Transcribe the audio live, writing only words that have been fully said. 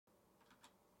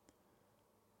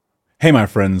Hey, my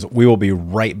friends, we will be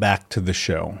right back to the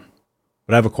show.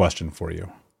 But I have a question for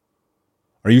you.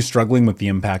 Are you struggling with the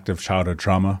impact of childhood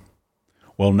trauma?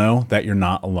 Well, know that you're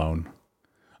not alone.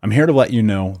 I'm here to let you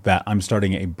know that I'm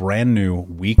starting a brand new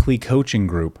weekly coaching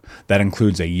group that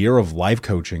includes a year of life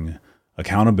coaching,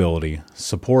 accountability,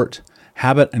 support,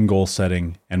 habit and goal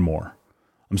setting, and more.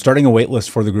 I'm starting a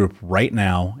waitlist for the group right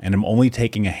now, and I'm only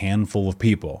taking a handful of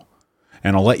people.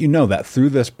 And I'll let you know that through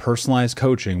this personalized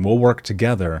coaching, we'll work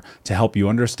together to help you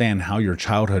understand how your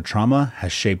childhood trauma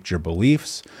has shaped your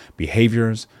beliefs,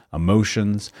 behaviors,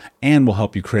 emotions, and will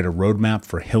help you create a roadmap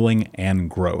for healing and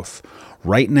growth.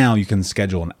 Right now, you can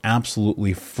schedule an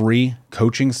absolutely free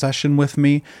coaching session with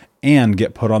me and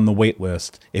get put on the wait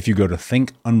list if you go to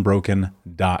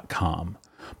thinkunbroken.com.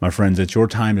 My friends, it's your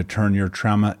time to turn your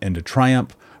trauma into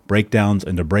triumph, breakdowns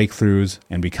into breakthroughs,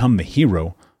 and become the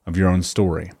hero of your own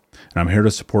story. And I'm here to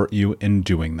support you in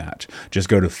doing that. Just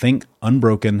go to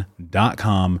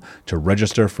thinkunbroken.com to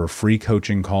register for a free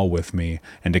coaching call with me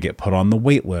and to get put on the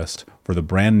wait list for the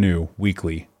brand new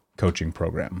weekly coaching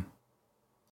program.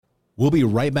 We'll be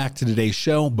right back to today's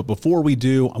show, but before we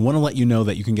do, I want to let you know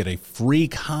that you can get a free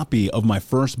copy of my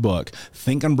first book,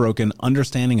 Think Unbroken,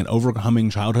 Understanding and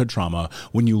Overcoming Childhood Trauma,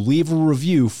 when you leave a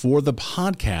review for the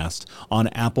podcast on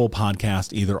Apple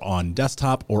Podcast, either on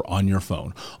desktop or on your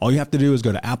phone. All you have to do is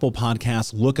go to Apple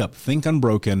Podcasts, look up Think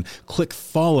Unbroken, click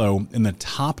follow in the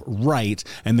top right,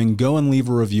 and then go and leave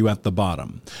a review at the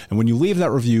bottom. And when you leave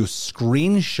that review,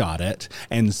 screenshot it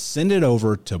and send it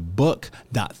over to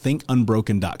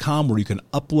book.thinkunbroken.com, where you can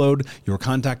upload your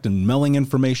contact and mailing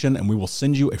information, and we will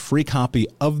send you a free copy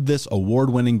of this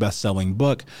award-winning best-selling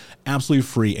book, absolutely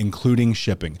free, including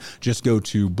shipping. Just go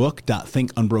to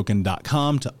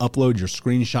book.thinkunbroken.com to upload your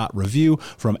screenshot review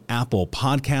from Apple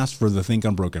Podcasts for the Think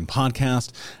Unbroken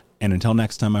podcast. And until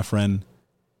next time, my friend,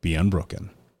 be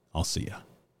unbroken. I'll see you.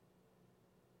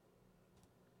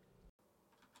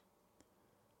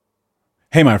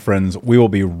 Hey, my friends, we will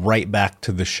be right back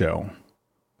to the show.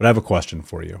 But I have a question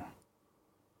for you.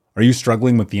 Are you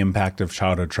struggling with the impact of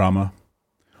childhood trauma?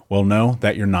 Well, know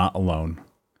that you're not alone.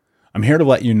 I'm here to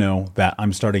let you know that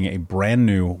I'm starting a brand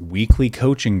new weekly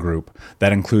coaching group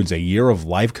that includes a year of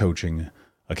life coaching,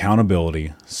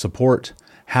 accountability, support,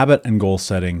 habit and goal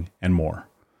setting, and more.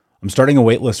 I'm starting a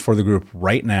waitlist for the group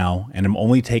right now, and I'm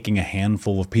only taking a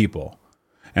handful of people.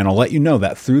 And I'll let you know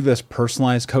that through this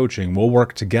personalized coaching, we'll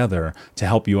work together to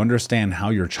help you understand how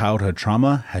your childhood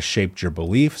trauma has shaped your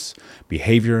beliefs,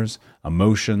 behaviors,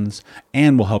 emotions,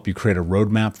 and will help you create a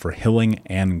roadmap for healing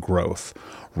and growth.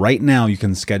 Right now, you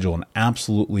can schedule an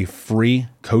absolutely free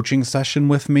coaching session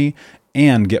with me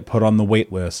and get put on the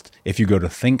wait list if you go to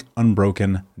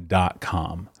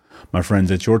thinkunbroken.com. My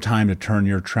friends, it's your time to turn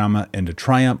your trauma into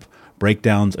triumph,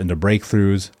 breakdowns into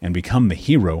breakthroughs, and become the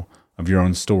hero of your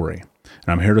own story.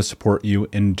 And I'm here to support you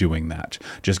in doing that.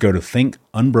 Just go to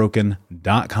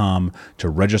thinkunbroken.com to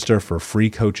register for a free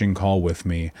coaching call with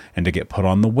me and to get put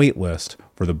on the wait list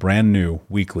for the brand new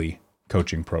weekly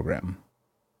coaching program.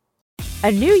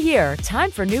 A new year,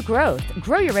 time for new growth.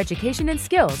 Grow your education and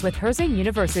skills with Herzing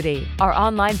University. Our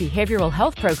online behavioral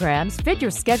health programs fit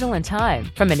your schedule and time.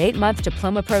 From an 8-month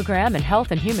diploma program in health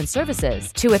and human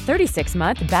services to a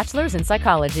 36-month bachelor's in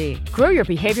psychology. Grow your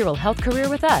behavioral health career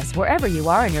with us wherever you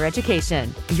are in your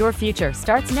education. Your future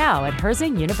starts now at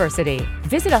Herzing University.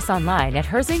 Visit us online at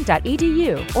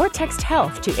herzing.edu or text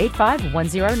health to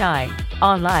 85109.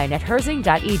 Online at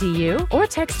herzing.edu or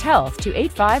text health to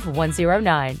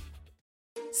 85109.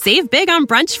 Save big on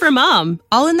brunch for mom,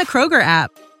 all in the Kroger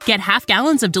app. Get half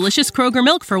gallons of delicious Kroger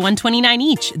milk for $1.29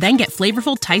 each. Then get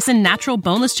flavorful Tyson natural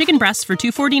boneless chicken breasts for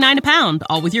 $2.49 a pound,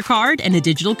 all with your card and a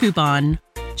digital coupon.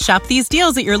 Shop these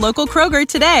deals at your local Kroger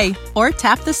today, or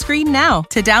tap the screen now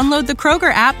to download the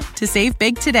Kroger app to save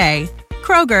big today.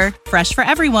 Kroger, fresh for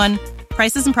everyone.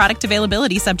 Prices and product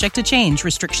availability subject to change.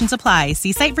 Restrictions apply.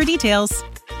 See site for details.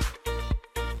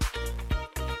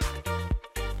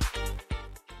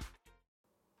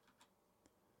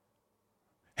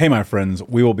 Hey, my friends,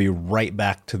 we will be right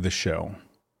back to the show.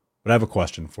 But I have a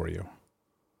question for you.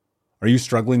 Are you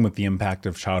struggling with the impact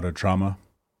of childhood trauma?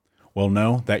 Well,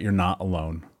 know that you're not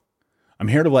alone. I'm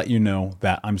here to let you know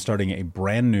that I'm starting a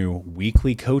brand new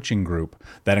weekly coaching group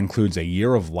that includes a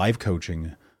year of life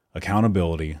coaching,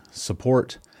 accountability,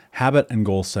 support, habit and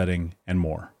goal setting, and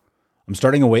more. I'm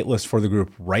starting a waitlist for the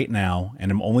group right now,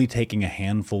 and I'm only taking a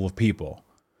handful of people.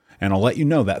 And I'll let you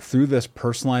know that through this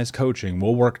personalized coaching,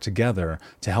 we'll work together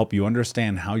to help you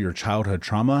understand how your childhood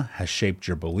trauma has shaped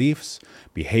your beliefs,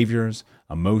 behaviors,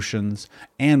 emotions,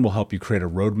 and will help you create a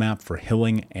roadmap for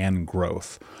healing and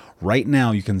growth. Right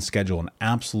now, you can schedule an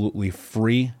absolutely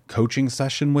free coaching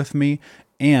session with me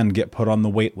and get put on the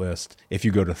wait list if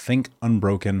you go to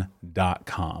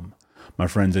thinkunbroken.com. My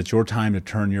friends, it's your time to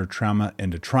turn your trauma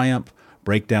into triumph,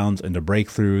 breakdowns into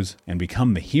breakthroughs, and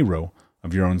become the hero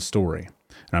of your own story.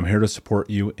 And I'm here to support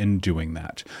you in doing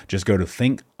that. Just go to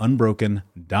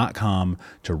thinkunbroken.com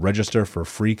to register for a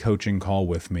free coaching call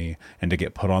with me and to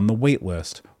get put on the wait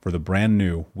list for the brand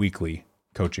new weekly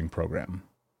coaching program.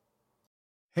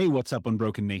 Hey, what's up,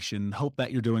 Unbroken Nation? Hope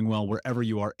that you're doing well wherever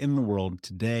you are in the world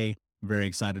today. Very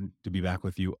excited to be back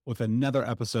with you with another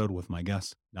episode with my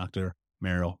guest, Dr.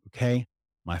 Mariel Buqué.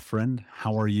 My friend,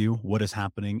 how are you? What is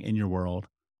happening in your world?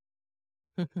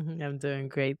 I'm doing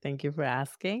great. Thank you for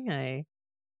asking. I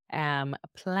am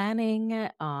planning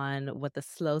on what the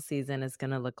slow season is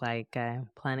going to look like. I'm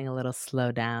planning a little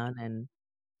slow down and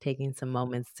taking some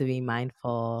moments to be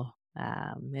mindful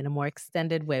in a more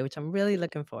extended way, which I'm really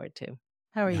looking forward to.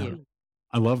 How are Yeah. you?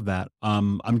 I love that.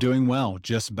 I'm doing well.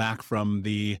 Just back from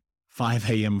the 5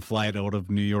 a.m. flight out of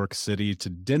New York City to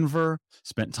Denver.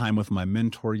 Spent time with my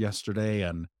mentor yesterday,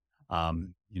 and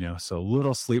so a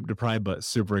little sleep deprived, but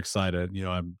super excited.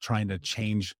 I'm trying to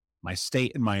change my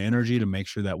state and my energy to make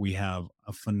sure that we have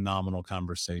a phenomenal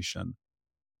conversation.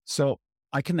 So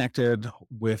I connected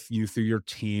with you through your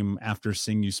team after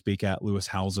seeing you speak at Lewis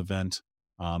Howell's event,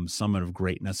 Summit of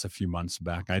Greatness, a few months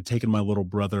back. I had taken my little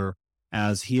brother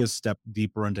as he has stepped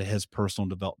deeper into his personal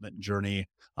development journey.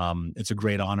 It's a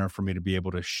great honor for me to be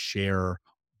able to share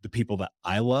the people that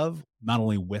I love, not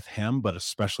only with him, but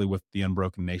especially with the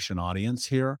Unbroken Nation audience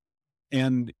here.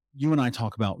 And you and I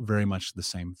talk about very much the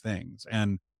same things.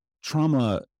 And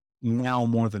trauma now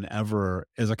more than ever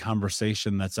is a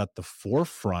conversation that's at the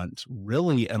forefront,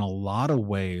 really, in a lot of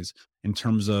ways, in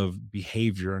terms of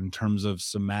behavior, in terms of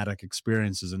somatic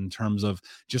experiences, in terms of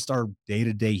just our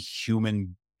day-to-day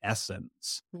human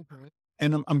essence. Mhm.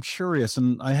 And I'm curious,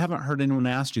 and I haven't heard anyone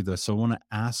ask you this, so I want to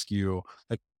ask you,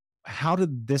 like, how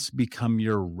did this become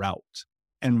your route?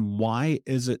 And why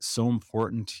is it so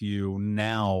important to you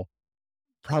now,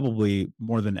 probably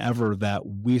more than ever, that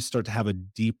we start to have a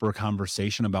deeper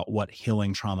conversation about what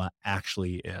healing trauma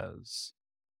actually is?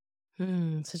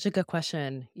 Such a good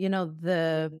question.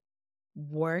 The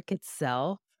work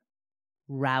itself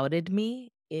routed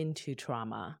me into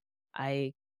trauma.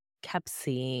 I kept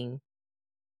seeing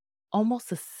almost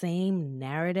the same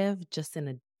narrative, just in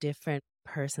a different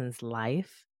person's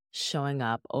life, showing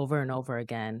up over and over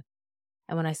again.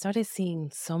 And when I started seeing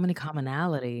so many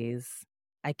commonalities,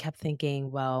 I kept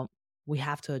thinking, well, we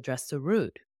have to address the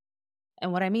root.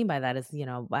 And what I mean by that is,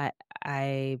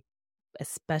 I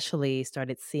especially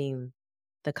started seeing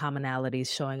the commonalities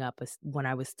showing up when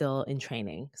I was still in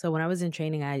training. So when I was in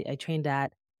training, I trained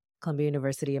at Columbia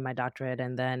University in my doctorate.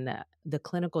 And then the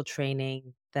clinical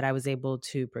training that I was able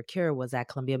to procure was at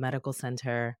Columbia Medical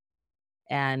Center.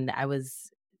 And I was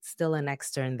still an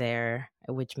extern there,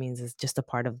 which means it's just a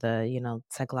part of the,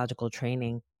 psychological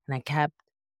training. And I kept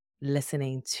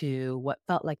listening to what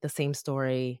felt like the same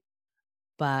story,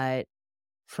 but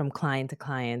from client to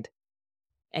client,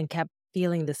 and kept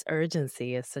feeling this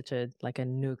urgency as such a like a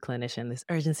new clinician, this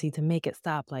urgency to make it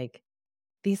stop. Like,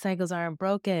 these cycles aren't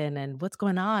broken and what's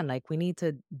going on? Like, we need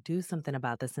to do something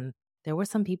about this. And there were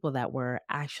some people that were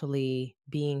actually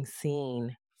being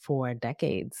seen for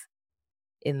decades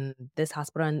in this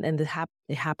hospital, and it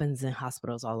happens in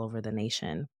hospitals all over the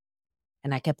nation.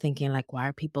 And I kept thinking, like, why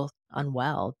are people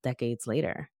unwell decades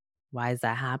later? Why is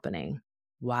that happening?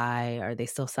 Why are they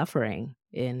still suffering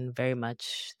in very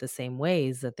much the same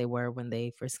ways that they were when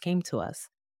they first came to us?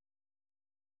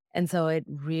 And so it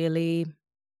really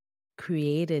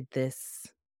created this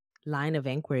line of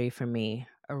inquiry for me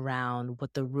around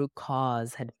what the root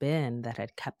cause had been that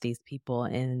had kept these people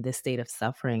in this state of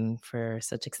suffering for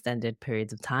such extended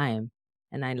periods of time.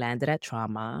 And I landed at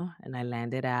trauma, and I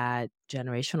landed at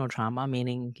generational trauma,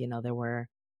 meaning, there were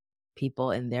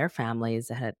people in their families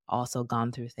that had also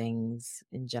gone through things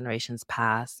in generations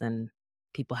past, and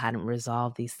people hadn't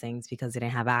resolved these things because they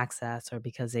didn't have access, or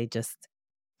because they just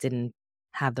didn't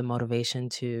have the motivation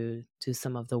to do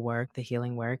some of the work, the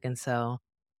healing work. And so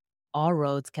all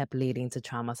roads kept leading to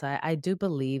trauma. So I do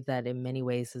believe that in many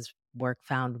ways this work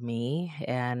found me,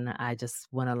 and I just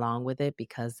went along with it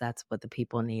because that's what the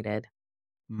people needed.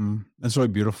 That's really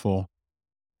beautiful.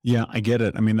 Yeah, I get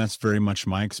it. I mean, that's very much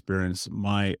my experience.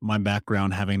 My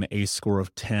background, having an ACE score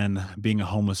of 10, being a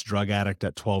homeless drug addict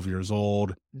at 12 years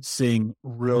old, seeing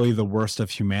really the worst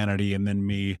of humanity, and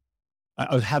then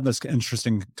I had this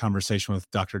interesting conversation with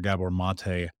Dr. Gabor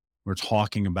Mate. We're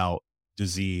talking about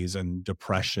disease and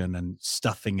depression and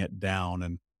stuffing it down.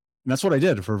 And that's what I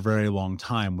did for a very long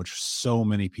time, which so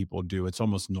many people do. It's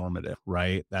almost normative,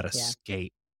 right? That Yeah.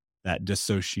 escape, that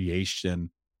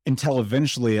dissociation. until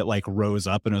eventually it like rose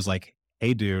up and it was like,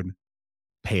 hey, dude,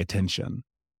 pay attention.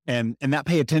 And that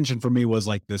pay attention for me was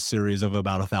like this series of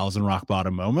about 1,000 rock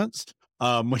bottom moments,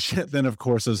 which then of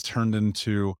course has turned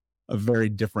into a very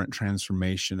different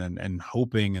transformation and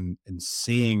hoping and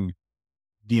seeing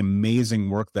the amazing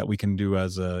work that we can do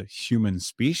as a human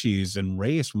species and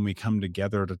race when we come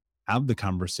together to have the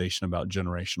conversation about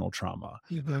generational trauma.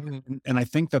 Mhm. And I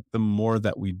think that the more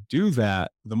that we do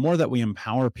that, the more that we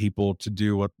empower people to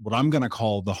do what I'm going to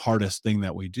call the hardest thing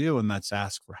that we do, and that's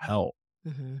ask for help.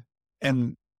 Mhm.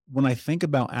 And when I think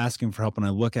about asking for help and I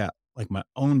look at like my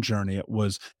own journey, it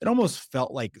almost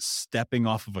felt like stepping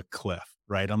off of a cliff,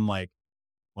 right? I'm like,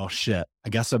 well, shit, I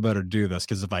guess I better do this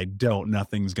because if I don't,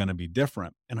 nothing's going to be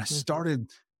different. And I Mhm.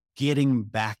 started getting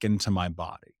back into my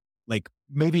body, like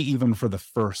maybe even for the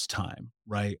first time,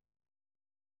 right?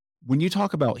 When you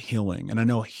talk about healing, and I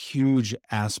know a huge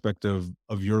aspect of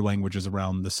your language is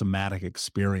around the somatic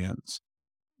experience,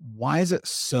 why is it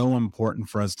so important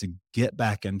for us to get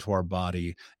back into our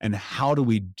body? And how do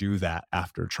we do that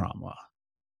after trauma?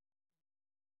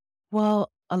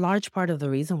 Well, a large part of the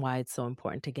reason why it's so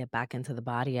important to get back into the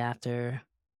body after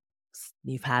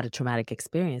you've had a traumatic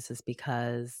experience is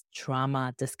because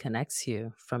trauma disconnects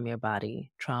you from your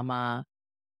body. Trauma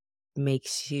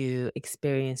makes you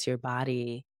experience your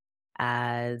body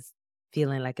as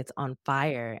feeling like it's on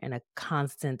fire in a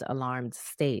constant alarmed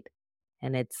state.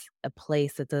 And it's a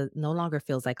place that no longer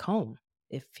feels like home.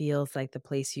 It feels like the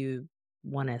place you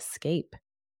want to escape.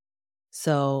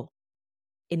 So,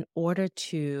 in order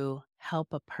to help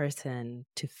a person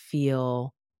to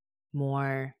feel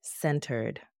more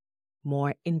centered,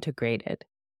 more integrated,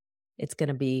 it's going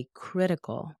to be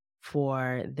critical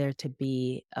for there to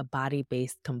be a body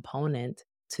based component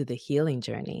to the healing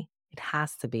journey. It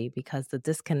has to be because the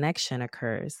disconnection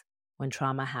occurs when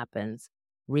trauma happens.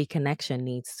 Reconnection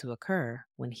needs to occur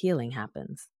when healing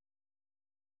happens.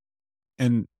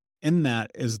 And in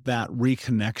that is that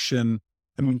reconnection.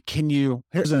 I mean,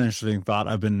 here's an interesting thought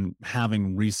I've been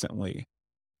having recently.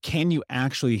 Can you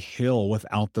actually heal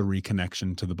without the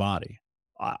reconnection to the body?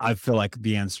 I feel like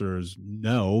the answer is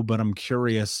no, but I'm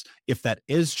curious if that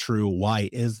is true, why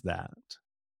is that?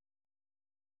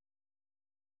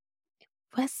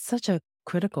 That's such a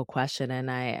critical question. And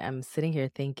I am sitting here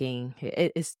thinking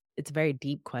it's a very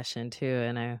deep question too.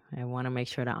 And I want to make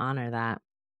sure to honor that.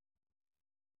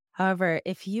 However,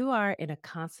 if you are in a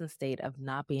constant state of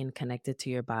not being connected to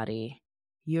your body,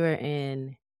 you're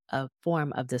in a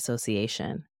form of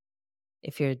dissociation.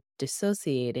 If you're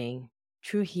dissociating,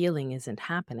 true healing isn't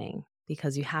happening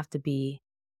because you have to be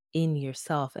in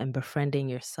yourself and befriending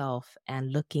yourself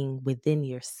and looking within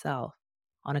yourself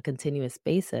on a continuous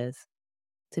basis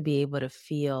to be able to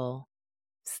feel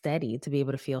steady, to be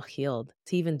able to feel healed,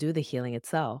 to even do the healing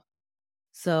itself.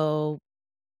 So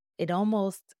it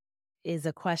almost is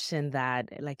a question that,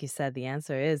 like you said, the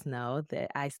answer is no.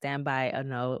 That I stand by a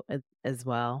no as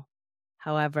well.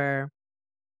 However,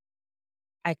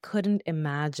 I couldn't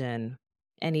imagine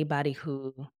anybody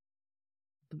who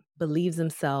believes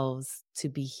themselves to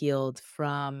be healed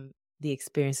from the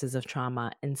experiences of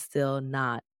trauma and still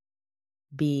not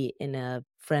be in a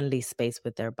friendly space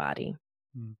with their body.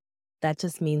 Mm. That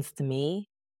just means to me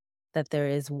that there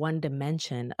is one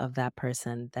dimension of that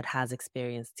person that has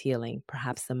experienced healing,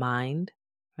 perhaps the mind,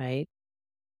 right?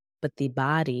 But the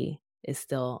body is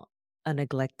still a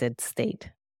neglected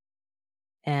state.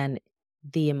 And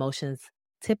the emotions,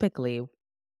 typically,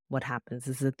 what happens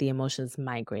is that the emotions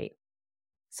migrate.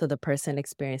 So the person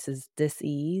experiences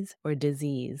dis-ease or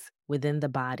disease within the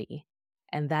body.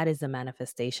 And that is a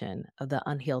manifestation of the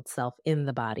unhealed self in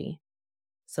the body.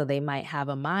 So they might have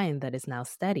a mind that is now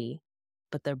steady,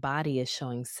 but their body is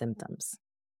showing symptoms.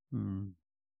 Hmm.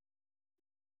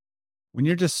 When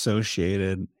you're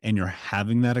dissociated and you're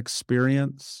having that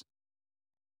experience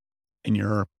and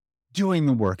you're doing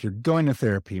the work, you're going to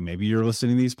therapy, maybe you're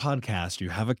listening to these podcasts, you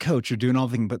have a coach, you're doing all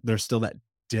the things, but there's still that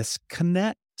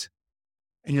disconnect.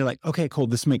 And you're like, okay, cool,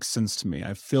 this makes sense to me.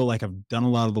 I feel like I've done a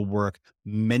lot of the work.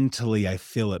 Mentally, I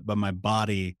feel it, but my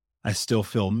body, I still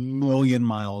feel a million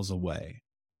miles away.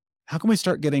 How can we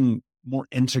start getting more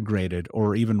integrated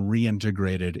or even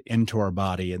reintegrated into our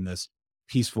body in this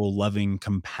peaceful, loving,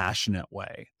 compassionate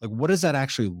way? Like, what does that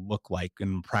actually look like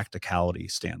in a practicality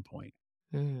standpoint?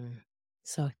 Mm.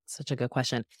 So such a good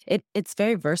question. It's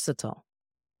very versatile.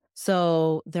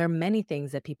 So there are many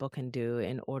things that people can do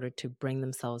in order to bring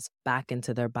themselves back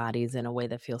into their bodies in a way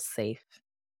that feels safe.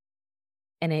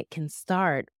 And it can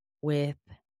start with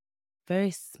very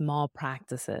small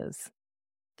practices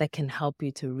that can help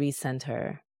you to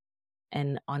recenter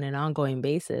and on an ongoing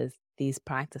basis these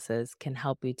practices can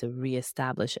help you to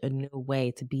reestablish a new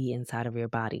way to be inside of your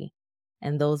body.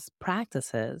 And those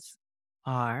practices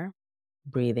are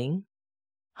breathing,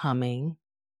 humming,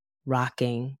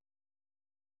 rocking,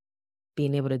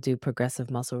 being able to do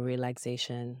progressive muscle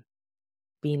relaxation,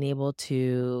 being able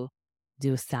to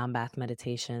do sound bath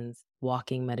meditations,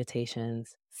 walking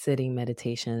meditations, sitting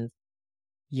meditations,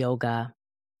 yoga,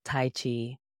 tai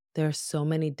chi. There are so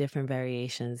many different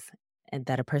variations and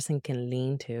that a person can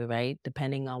lean to, right?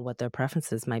 Depending on what their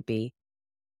preferences might be,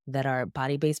 that are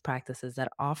body-based practices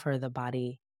that offer the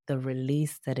body the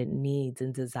release that it needs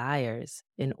and desires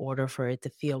in order for it to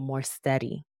feel more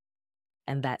steady.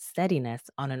 And that steadiness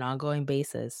on an ongoing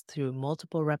basis through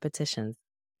multiple repetitions,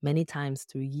 many times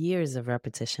through years of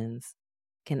repetitions,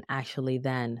 can actually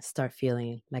then start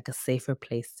feeling like a safer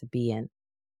place to be in.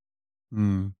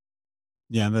 Mm.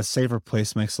 Yeah, the safer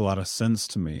place makes a lot of sense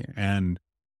to me. And,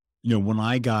 when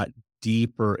I got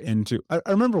deeper into, I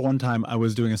remember one time I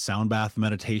was doing a sound bath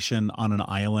meditation on an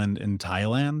island in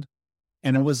Thailand.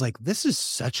 And it was like, this is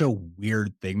such a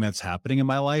weird thing that's happening in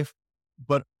my life.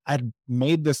 But I'd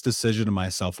made this decision to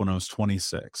myself when I was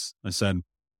 26. I said,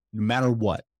 no matter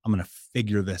what, I'm going to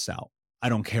figure this out. I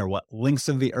don't care what links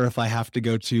of the earth I have to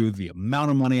go to, the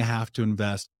amount of money I have to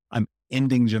invest. I'm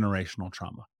ending generational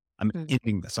trauma. I'm Mm.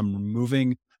 ending this. I'm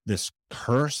removing this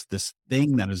curse, this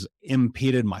thing that has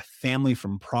impeded my family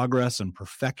from progress and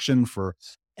perfection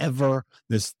forever.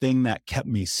 This thing that kept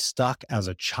me stuck as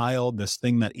a child, this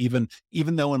thing that even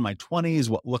though in my 20s,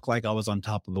 what looked like I was on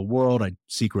top of the world, I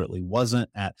secretly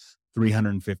wasn't at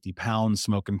 350 pounds,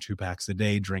 smoking 2 packs a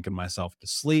day, drinking myself to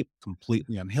sleep,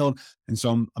 completely unhealed. And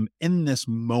so I'm in this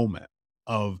moment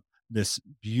of this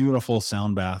beautiful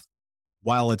sound bath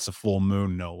while it's a full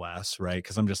moon, no less, right?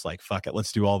 Because I'm just like, fuck it,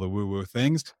 let's do all the woo-woo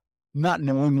things, not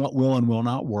knowing what will and will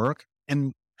not work.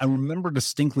 And I remember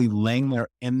distinctly laying there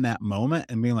in that moment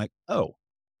and being like, oh,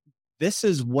 this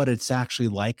is what it's actually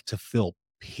like to feel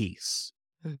peace.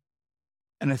 Mm.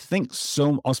 And I think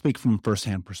I'll speak from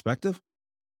firsthand perspective,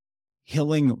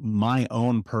 healing my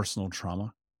own personal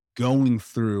trauma, going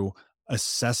through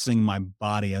assessing my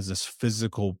body as this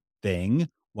physical thing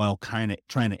while kind of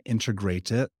trying to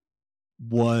integrate it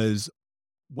was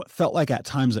what felt like at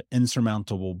times an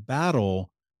insurmountable battle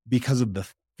because of the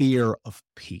fear of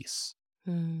peace.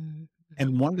 Mm.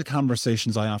 And one of the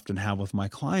conversations I often have with my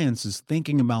clients is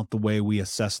thinking about the way we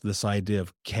assess this idea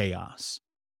of chaos.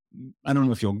 I don't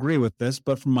know if you'll agree with this,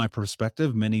 but from my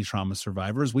perspective, many trauma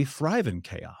survivors, we thrive in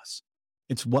chaos.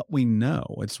 It's what we know.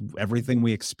 It's everything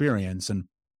we experience, and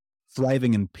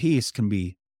thriving in peace can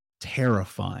be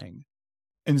terrifying.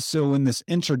 And so in this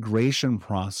integration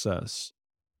process,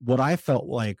 what I felt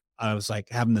like I was like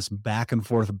having this back and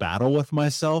forth battle with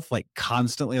myself, like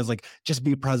constantly. I was like, just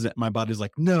be present. My body's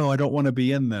like, no, I don't want to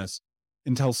be in this.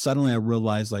 Until suddenly I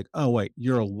realized, like, oh, wait,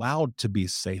 you're allowed to be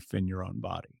safe in your own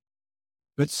body.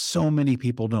 But so many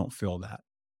people don't feel that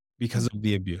because of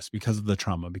the abuse, because of the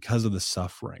trauma, because of the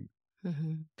suffering.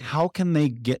 Mhm. How can they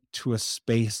get to a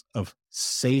space of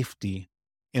safety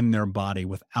in their body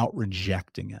without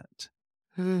rejecting it?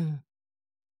 Mm.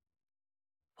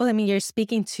 Well, I mean, you're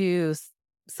speaking to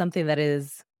something that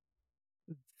is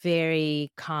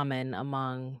very common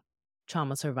among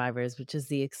trauma survivors, which is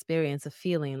the experience of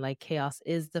feeling like chaos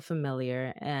is the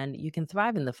familiar and you can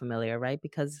thrive in the familiar, right?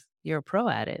 Because you're a pro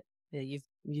at it.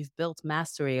 You've built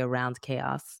mastery around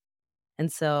chaos.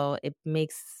 And so it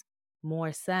makes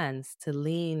more sense to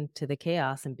lean to the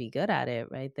chaos and be good at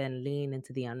it, right? Than lean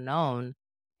into the unknown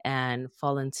and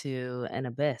fall into an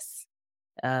abyss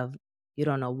of you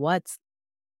don't know what's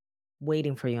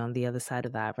waiting for you on the other side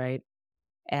of that, right?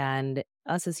 And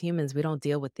us as humans, we don't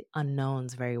deal with the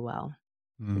unknowns very well.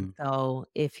 Mm, So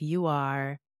if you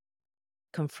are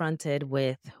confronted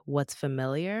with what's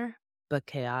familiar but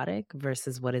chaotic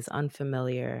versus what is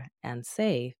unfamiliar and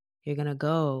safe, you're going to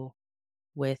go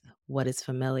with what is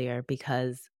familiar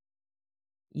because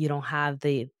you don't have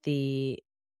the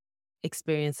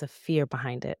experience of fear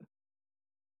behind it.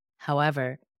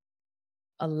 However,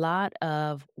 a lot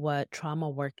of what trauma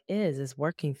work is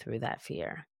working through that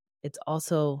fear. It's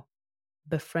also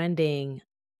befriending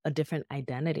a different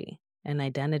identity, an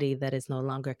identity that is no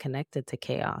longer connected to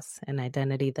chaos, an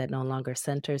identity that no longer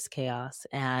centers chaos,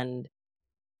 and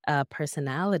a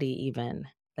personality even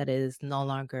that is no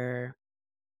longer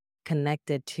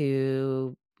connected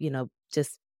to,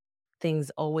 just things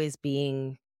always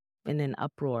being in an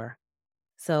uproar.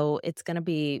 So it's going to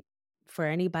be for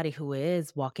anybody who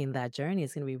is walking that journey,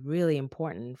 it's going to be really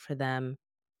important for them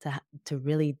to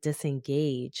really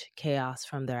disengage chaos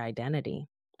from their identity.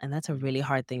 And that's a really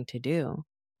hard thing to do,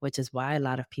 which is why a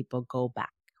lot of people go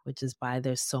back, which is why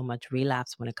there's so much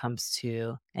relapse when it comes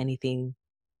to anything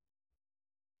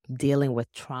dealing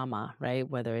with trauma, right?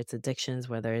 Whether it's addictions,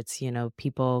 whether it's,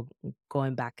 people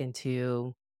going back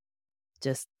into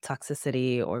just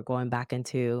toxicity or going back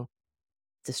into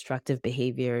destructive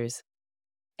behaviors,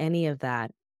 any of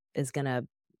that is going to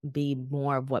be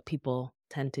more of what people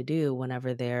tend to do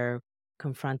whenever they're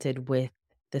confronted with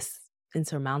this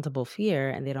insurmountable fear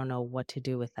and they don't know what to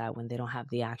do with that when they don't have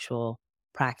the actual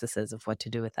practices of what to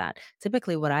do with that.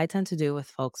 Typically, what I tend to do with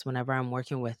folks whenever I'm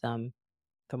working with them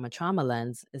from a trauma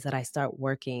lens is that I start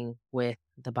working with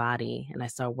the body and I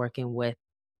start working with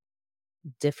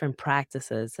different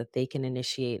practices that they can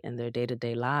initiate in their day to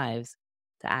day lives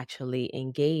to actually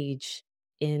engage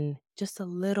in just a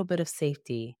little bit of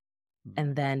safety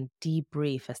and then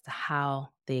debrief as to how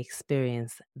they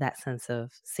experience that sense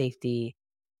of safety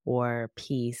or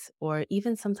peace. Or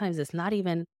even sometimes it's not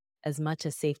even as much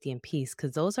as safety and peace,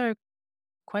 because those are,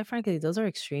 quite frankly, those are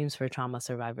extremes for trauma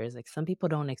survivors. Like some people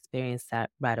don't experience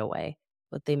that right away.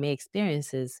 What they may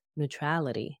experience is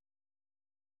neutrality,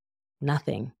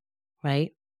 nothing,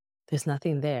 right? There's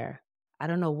nothing there. I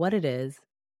don't know what it is.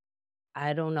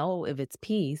 I don't know if it's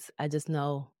peace. I just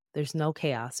know there's no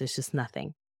chaos. There's just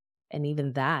nothing. And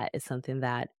even that is something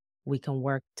that we can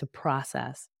work to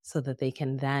process so that they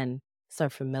can then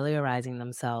start familiarizing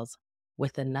themselves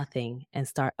with the nothing and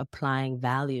start applying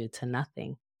value to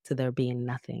nothing, to there being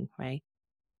nothing, right?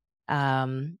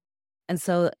 Um, and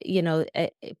so,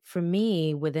 for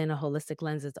me, within a holistic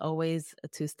lens, it's always a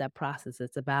two-step process.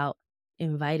 It's about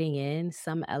inviting in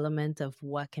some element of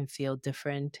what can feel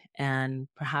different and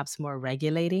perhaps more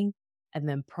regulating, and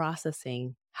then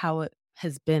processing how it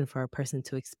has been for a person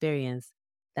to experience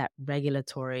that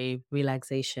regulatory,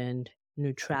 relaxation,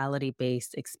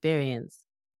 neutrality-based experience,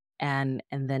 and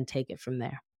then take it from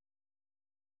there.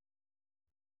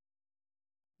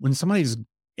 When somebody's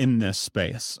in this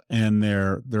space and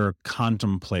they're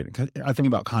contemplating, 'cause I think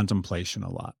about contemplation a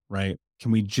lot, right?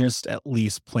 Can we just at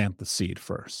least plant the seed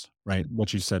first, right?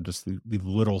 What you said, just the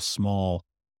little small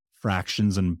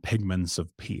fractions and pigments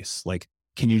of peace. Like,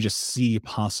 can you just see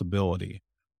possibility?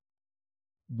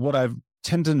 What I've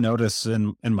tend to notice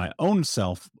in my own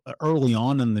self early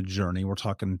on in the journey, we're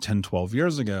talking 10, 12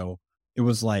 years ago, it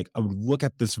was like I would look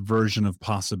at this version of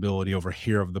possibility over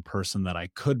here of the person that I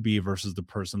could be versus the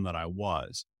person that I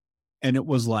was. And it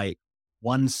was like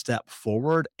one step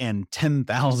forward and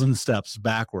 10,000 steps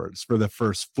backwards for the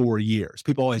first 4 years.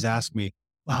 People always ask me,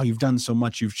 wow, you've done so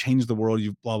much. You've changed the world.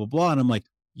 You've blah, blah, blah. And I'm like,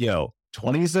 yo,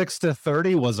 26 to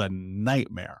 30 was a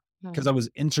nightmare because I was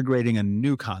integrating a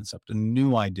new concept, a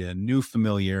new idea, new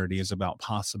familiarities about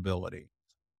possibility.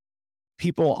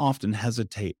 People often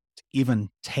hesitate to even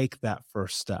take that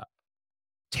first step.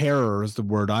 Terror is the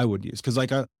word I would use because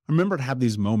like I remember to have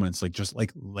these moments like just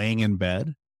like laying in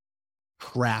bed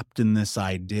trapped in this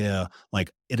idea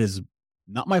like it is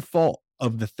not my fault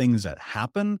of the things that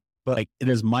happen, but like it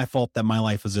is my fault that my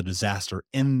life is a disaster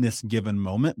in this given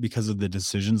moment because of the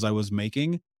decisions I was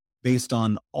making based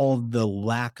on all the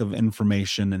lack of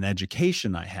information and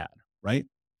education I had, right?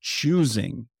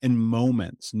 Choosing in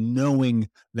moments, knowing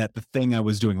that the thing I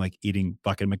was doing, like eating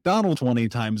fucking McDonald's 20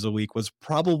 times a week, was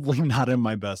probably not in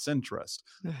my best interest.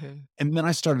 Mhm. And then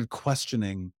I started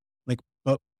questioning, like,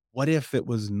 but what if it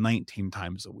was 19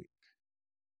 times a week?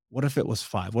 What if it was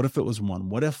 5? What if it was 1?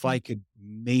 What if I could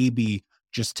maybe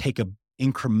just take a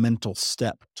incremental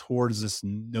step towards this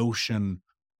notion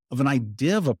of an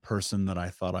idea of a person that I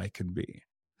thought I could be?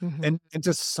 Mhm. And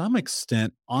to some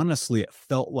extent, honestly, it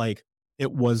felt like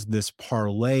it was this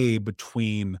parlay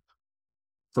between,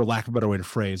 for lack of a better way to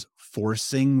phrase,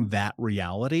 forcing that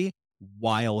reality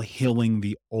while healing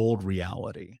the old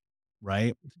reality,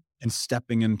 right? And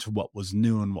stepping into what was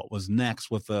new and what was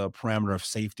next with a parameter of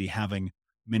safety, having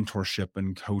mentorship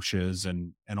and coaches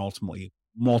and ultimately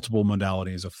multiple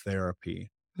modalities of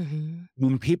therapy. Mhm.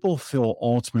 When people feel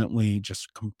ultimately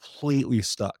just completely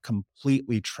stuck,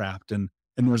 completely trapped, and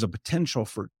there's a potential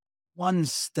for one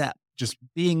step just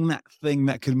being that thing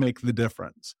that could make the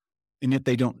difference, and yet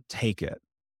they don't take it,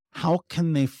 how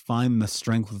can they find the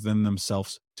strength within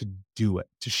themselves to do it,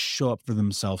 to show up for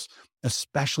themselves,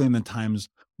 especially in the times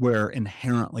where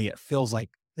inherently it feels like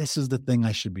this is the thing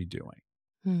I should be doing?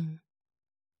 Hmm.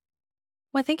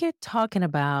 Well, I think you're talking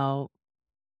about,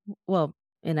 well,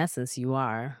 in essence, you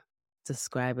are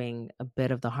describing a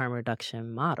bit of the harm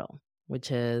reduction model,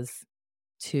 which is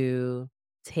to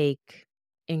take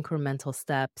incremental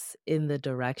steps in the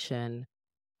direction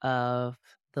of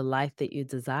the life that you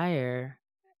desire,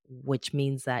 which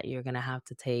means that you're going to have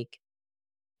to take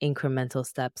incremental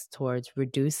steps towards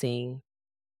reducing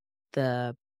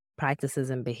the practices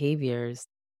and behaviors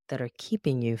that are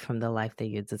keeping you from the life that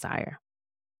you desire.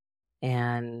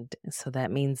 And so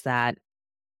that means that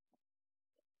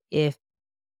if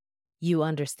you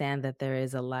understand that there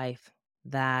is a life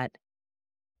that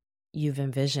you've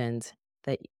envisioned,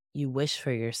 that you wish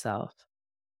for yourself,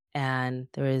 and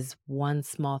there is one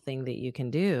small thing that you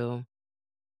can do,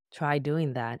 try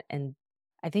doing that. And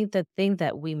I think the thing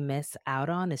that we miss out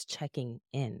on is checking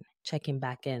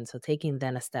back in. So taking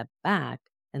then a step back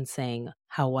and saying,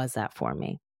 how was that for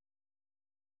me?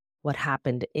 What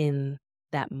happened in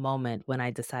that moment when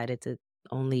I decided to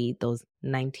only eat those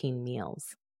 19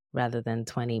 meals rather than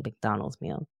 20 McDonald's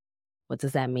meals? What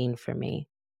does that mean for me?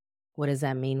 What does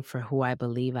that mean for who I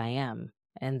believe I am?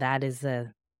 And that is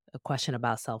a question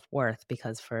about self-worth,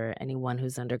 because for anyone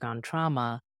who's undergone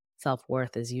trauma,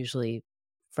 self-worth is usually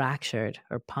fractured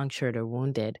or punctured or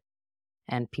wounded,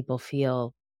 and people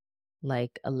feel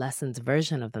like a lessened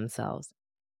version of themselves.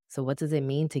 So what does it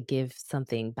mean to give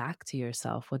something back to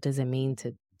yourself? What does it mean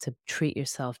to treat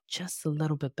yourself just a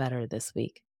little bit better this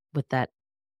week with that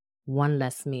one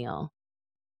less meal,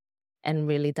 and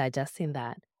really digesting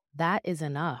that? That is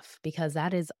enough, because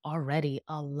that is already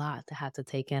a lot to have to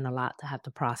take in, a lot to have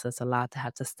to process, a lot to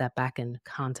have to step back and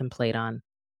contemplate on.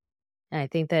 And I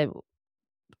think that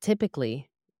typically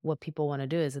what people want to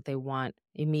do is that they want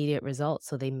immediate results.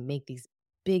 So they make these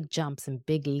big jumps and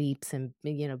big leaps, and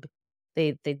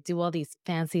they do all these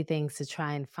fancy things to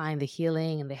try and find the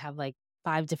healing, and they have like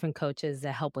 5 different coaches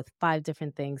that help with 5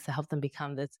 different things to help them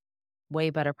become this way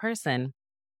better person.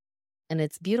 And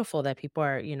it's beautiful that people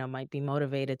are, might be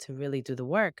motivated to really do the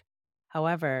work.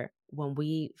 However, when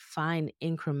we find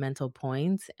incremental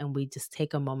points and we just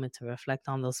take a moment to reflect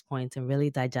on those points and really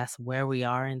digest where we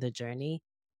are in the journey,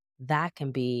 that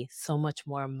can be so much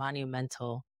more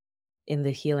monumental in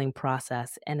the healing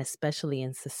process, and especially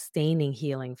in sustaining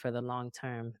healing for the long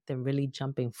term, than really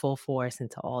jumping full force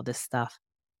into all this stuff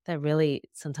that really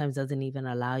sometimes doesn't even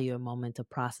allow you a moment to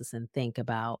process and think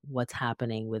about what's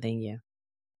happening within you.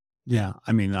 Yeah,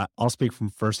 I mean, I'll speak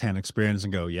from firsthand experience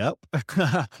and go, "Yep."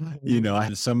 Mhm. I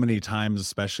had so many times,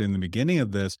 especially in the beginning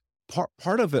of this.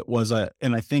 Part of it was,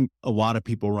 and I think a lot of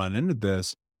people run into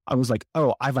this. I was like,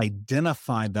 "Oh, I've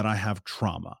identified that I have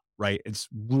trauma, right? It's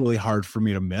really hard for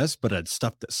me to miss, but I'd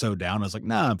stuffed it so down. I was like,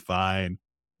 nah, I'm fine.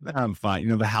 Nah, I'm fine."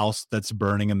 The house that's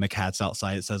burning and the cat's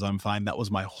outside, it says I'm fine. That was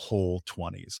my whole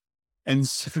 20s. And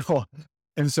so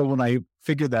and so when I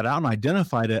figured that out and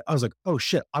identified it, I was like, "Oh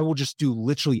shit, I will just do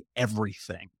literally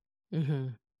everything."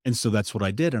 Mhm. And so that's what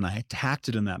I did, and I attacked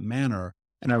it in that manner,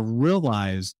 and I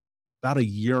realized about a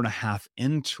year and a half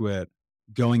into it,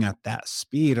 going at that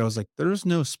speed, I was like, "There's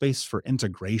no space for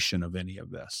integration of any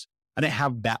of this." I didn't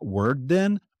have that word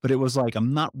then, but it was like,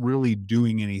 I'm not really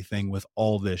doing anything with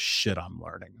all this shit I'm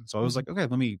learning. And so I was Mhm. like, "Okay,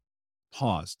 let me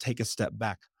pause, take a step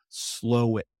back,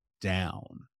 slow it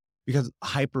down." Because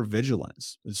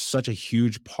hypervigilance is such a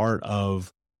huge part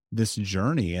of this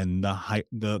journey and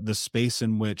the space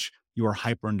in which you are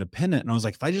hyper independent. And I was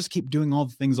like, if I just keep doing all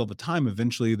the things all the time,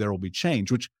 eventually there will be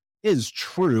change, which is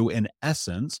true in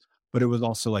essence. But it was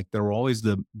also like there were always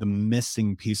the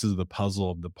missing pieces of the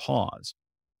puzzle of the pause.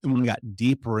 And when I got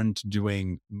deeper into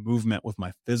doing movement with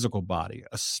my physical body,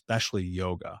 especially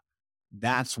yoga,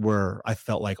 that's where I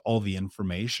felt like all the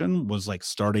information was like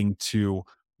starting to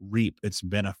reap its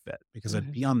benefit, because I'd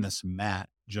Mhm. be on this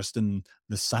mat just in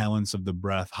the silence of the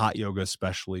breath, hot yoga,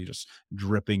 especially just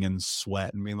dripping in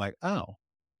sweat and being like, oh,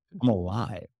 I'm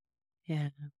alive. Yeah.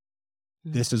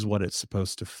 Mm. This is what it's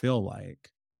supposed to feel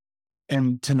like.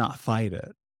 And to not fight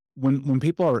it. When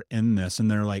people are in this and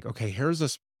they're like, okay, here's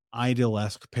this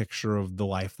ideal-esque picture of the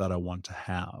life that I want to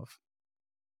have.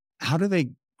 How do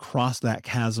they cross that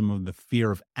chasm of the fear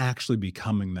of actually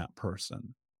becoming that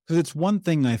person? Because it's one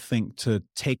thing, I think, to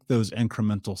take those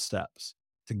incremental steps,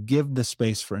 to give the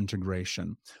space for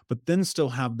integration, but then still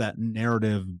have that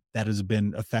narrative that has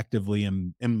been effectively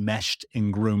enmeshed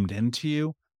and groomed into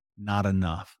you. Not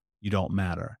enough. You don't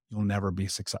matter. You'll never be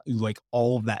successful. Like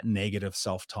all of that negative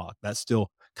self talk that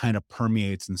still kind of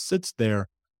permeates and sits there.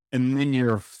 And then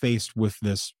you're faced with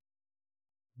this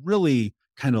really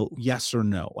kind of yes or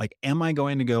no. Like, am I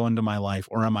going to go into my life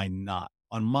or am I not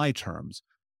on my terms?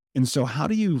 And so, how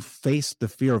do you face the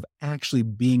fear of actually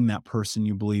being that person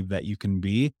you believe that you can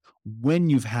be when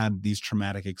you've had these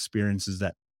traumatic experiences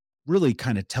that really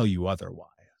kind of tell you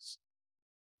otherwise?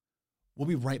 We'll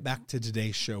be right back to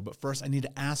today's show, but first I need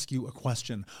to ask you a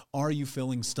question. Are you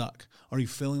feeling stuck? Are you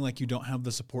feeling like you don't have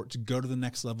the support to go to the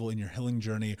next level in your healing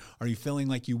journey? Are you feeling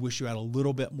like you wish you had a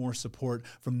little bit more support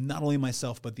from not only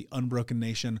myself, but the Unbroken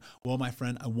Nation? Well, my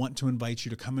friend, I want to invite you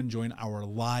to come and join our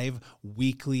live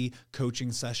weekly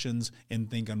coaching sessions in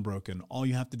Think Unbroken. All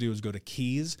you have to do is go to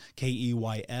Keys,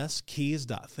 Keys,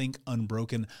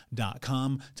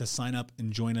 keys.thinkunbroken.com to sign up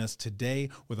and join us today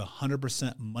with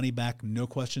 100% money back, no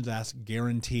questions asked,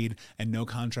 guaranteed, and no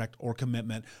contract or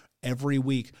commitment. Every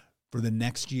week for the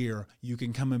next year, you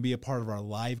can come and be a part of our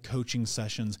live coaching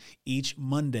sessions each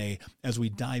Monday as we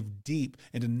dive deep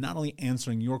into not only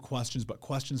answering your questions, but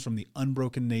questions from the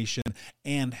Unbroken Nation,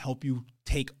 and help you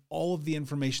take all of the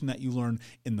information that you learn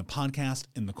in the podcast,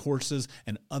 in the courses,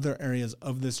 and other areas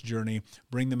of this journey,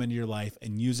 bring them into your life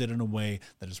and use it in a way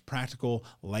that is practical,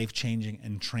 life-changing,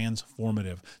 and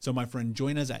transformative. So my friend,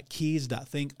 join us at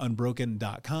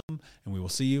keys.thinkunbroken.com, and we will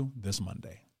see you this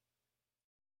Monday.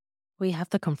 We have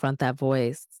to confront that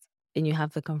voice, and you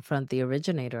have to confront the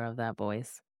originator of that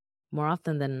voice. More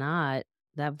often than not,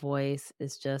 that voice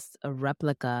is just a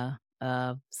replica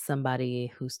of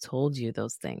somebody who's told you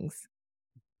those things.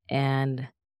 And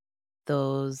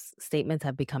those statements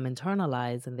have become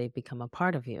internalized and they've become a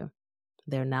part of you.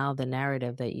 They're now the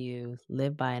narrative that you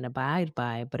live by and abide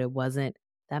by, but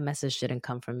that message didn't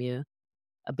come from you.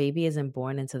 A baby isn't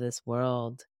born into this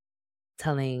world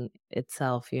telling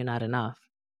itself you're not enough.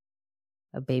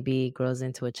 A baby grows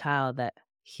into a child that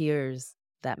hears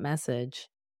that message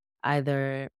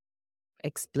either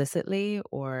explicitly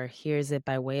or hears it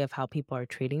by way of how people are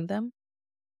treating them,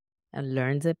 and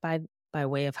learns it by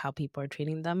way of how people are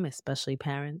treating them, especially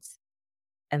parents,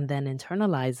 and then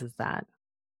internalizes that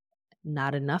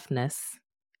not enoughness,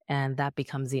 and that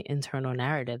becomes the internal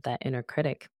narrative, that inner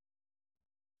critic.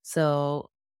 So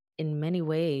in many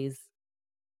ways,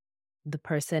 the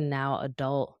person now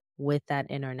adult with that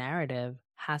inner narrative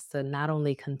has to not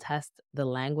only contest the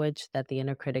language that the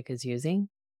inner critic is using,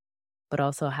 but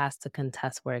also has to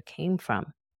contest where it came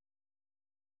from.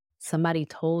 Somebody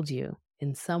told you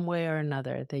in some way or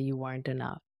another that you weren't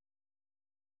enough.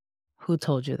 Who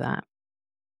told you that?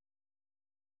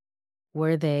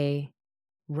 Were they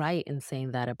right in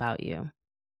saying that about you?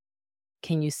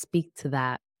 Can you speak to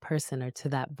that person or to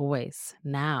that voice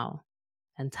now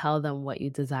and tell them what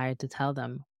you desire to tell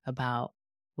them about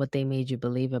what they made you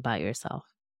believe about yourself?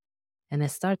 And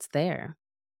it starts there,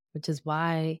 which is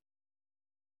why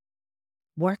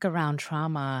work around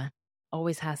trauma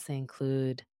always has to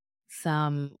include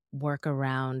some work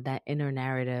around that inner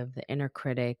narrative, the inner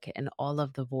critic, and all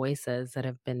of the voices that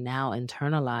have been now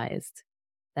internalized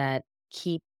that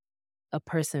keep a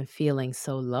person feeling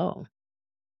so low.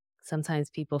 Sometimes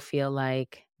people feel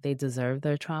like they deserve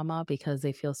their trauma because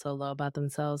they feel so low about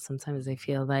themselves. Sometimes they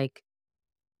feel like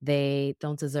they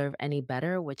don't deserve any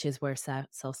better, which is where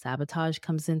self-sabotage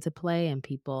comes into play, and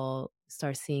people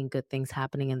start seeing good things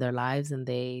happening in their lives and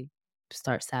they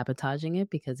start sabotaging it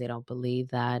because they don't believe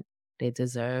that they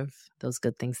deserve those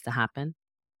good things to happen.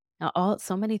 Now,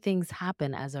 so many things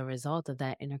happen as a result of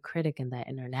that inner critic and that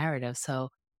inner narrative. So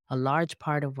a large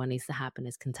part of what needs to happen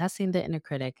is contesting the inner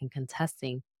critic and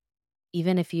contesting,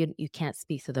 even if you can't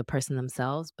speak to the person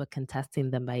themselves, but contesting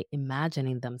them by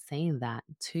imagining them saying that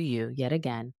to you yet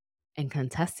again, and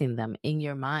contesting them in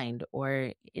your mind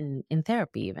or in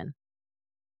therapy even.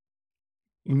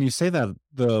 When you say that,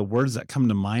 the words that come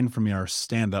to mind for me are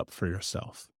stand up for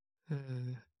yourself,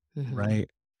 Mm-hmm. right?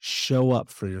 Show up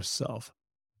for yourself.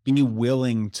 Be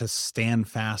willing to stand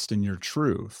fast in your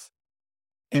truth.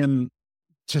 And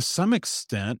to some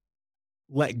extent,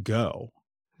 let go.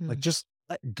 Like, just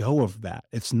let go of that.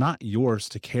 It's not yours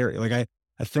to carry. Like, I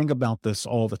think about this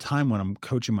all the time when I'm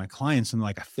coaching my clients and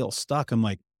like, I feel stuck. I'm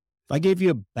like, if I gave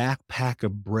you a backpack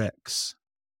of bricks,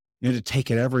 to take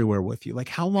it everywhere with you, like,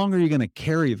 how long are you going to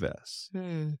carry this?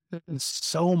 And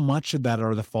so much of that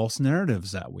are the false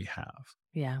narratives that we have.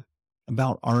 Yeah.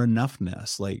 About our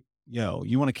enoughness. Like,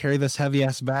 you want to carry this heavy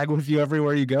ass bag with you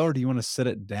everywhere you go, or do you want to sit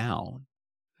it down?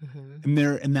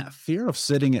 And that fear of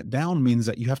sitting it down means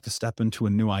that you have to step into a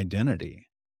new identity.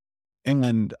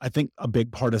 And I think a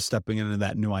big part of stepping into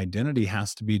that new identity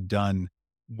has to be done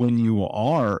when you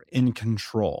are in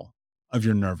control of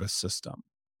your nervous system.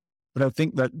 But I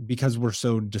think that because we're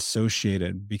so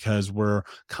dissociated, because we're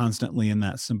constantly in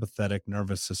that sympathetic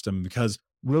nervous system, because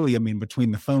really, I mean,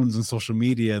 between the phones and social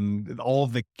media and all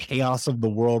of the chaos of the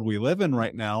world we live in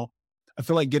right now, I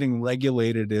feel like getting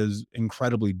regulated is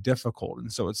incredibly difficult. And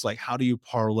so it's like, how do you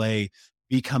parlay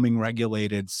becoming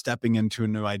regulated, stepping into a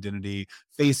new identity,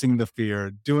 facing the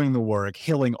fear, doing the work,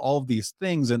 healing, all of these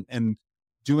things, and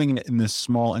doing it in this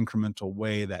small incremental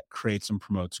way that creates and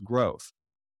promotes growth.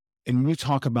 And we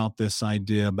talk about this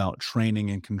idea about training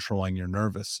and controlling your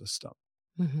nervous system.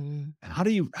 Hmm. How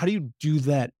do you do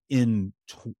that in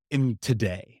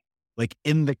today? Like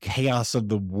in the chaos of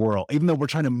the world, even though we're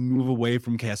trying to move away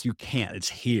from chaos, you can't. It's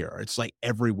here. It's like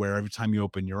everywhere every time you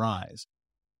open your eyes.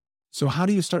 So how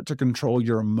do you start to control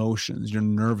your emotions, your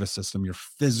nervous system, your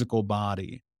physical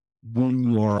body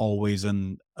when you're always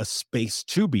in a space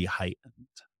to be heightened?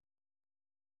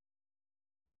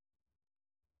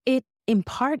 It, in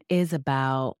part, is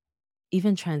about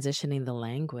even transitioning the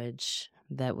language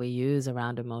that we use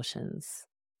around emotions.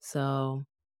 So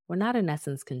we're not, in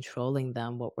essence, controlling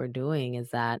them. What we're doing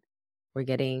is that we're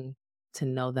getting to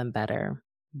know them better.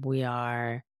 We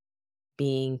are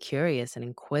being curious and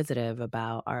inquisitive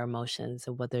about our emotions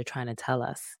and what they're trying to tell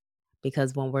us.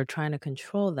 Because when we're trying to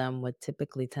control them, what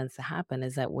typically tends to happen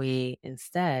is that we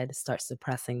instead start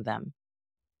suppressing them.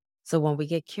 So when we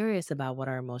get curious about what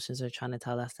our emotions are trying to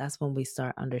tell us, that's when we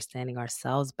start understanding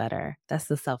ourselves better. That's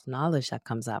the self-knowledge that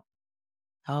comes up.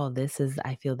 Oh,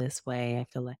 I feel this way. I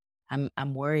feel like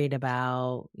I'm worried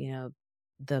about,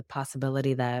 the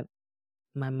possibility that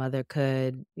my mother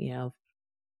could,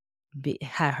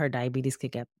 her diabetes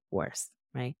could get worse,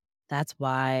 right? That's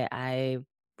why I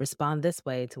respond this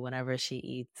way to whenever she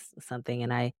eats something,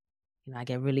 and I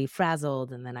get really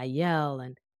frazzled, and then I yell,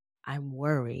 and I'm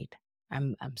worried.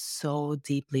 I'm so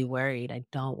deeply worried. I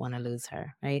don't want to lose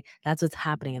her, right? That's what's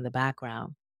happening in the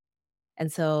background. And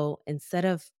so instead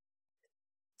of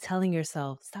telling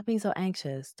yourself, stop being so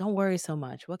anxious, don't worry so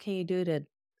much. What can you do to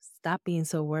stop being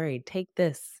so worried? Take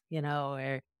this,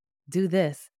 or do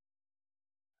this,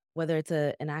 whether it's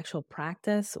an actual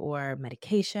practice or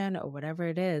medication or whatever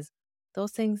it is,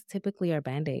 those things typically are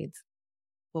band-aids.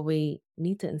 What we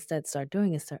need to instead start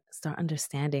doing is start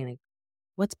understanding, like,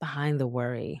 what's behind the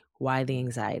worry, why the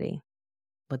anxiety,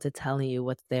 what's it telling you,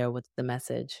 what's there, what's the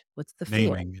message, what's the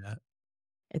fear. Naming it.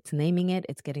 It's naming it,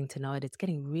 it's getting to know it, it's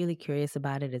getting really curious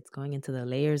about it, it's going into the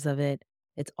layers of it.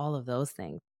 It's all of those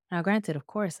things. Now, granted, of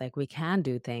course, like, we can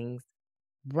do things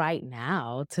right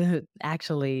now to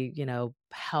actually,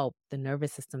 help the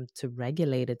nervous system to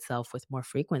regulate itself with more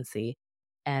frequency.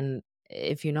 And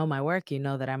if you know my work, you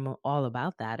know that I'm all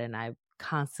about that. And I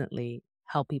constantly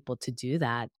help people to do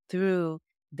that through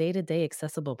day to day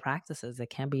accessible practices that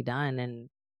can be done and,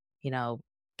 you know,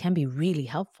 can be really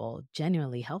helpful,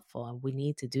 genuinely helpful. And we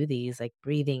need to do these, like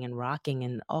breathing and rocking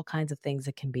and all kinds of things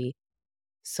that can be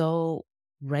so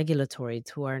regulatory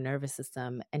to our nervous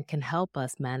system and can help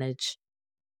us manage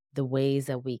the ways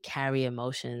that we carry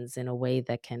emotions in a way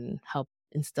that can help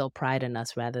instill pride in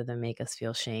us rather than make us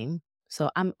feel shame. So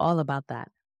I'm all about that.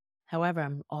 However,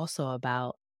 I'm also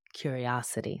about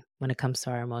curiosity when it comes to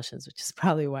our emotions, which is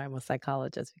probably why I'm a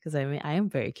psychologist, because I am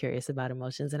very curious about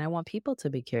emotions and I want people to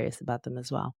be curious about them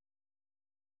as well.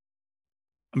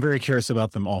 I'm very curious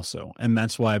about them also. And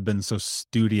that's why I've been so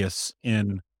studious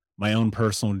in my own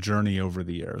personal journey over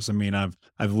the years. I mean, I've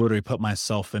literally put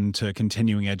myself into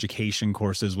continuing education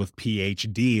courses with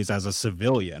PhDs as a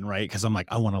civilian, right? Because I'm like,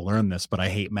 I want to learn this, but I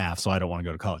hate math, so I don't want to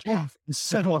go to college. Yeah.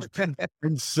 So,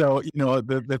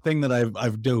 the thing that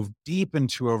I've dove deep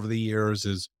into over the years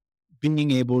is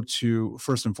being able to,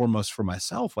 first and foremost for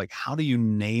myself, like, how do you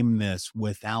name this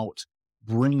without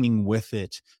bringing with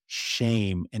it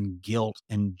shame and guilt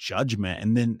and judgment?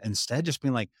 And then instead just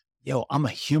being like, yo, I'm a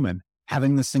human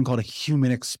having this thing called a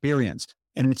human experience.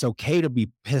 And it's okay to be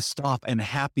pissed off and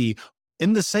happy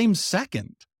in the same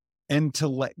second and to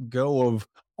let go of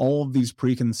all of these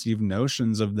preconceived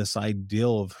notions of this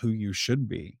ideal of who you should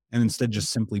be and instead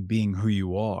just simply being who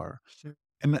you are.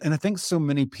 And I think so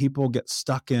many people get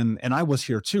stuck in, and I was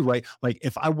here too, right? Like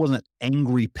if I wasn't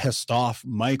angry, pissed off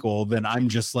Michael, then I'm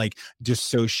just like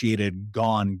dissociated,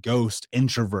 gone, ghost,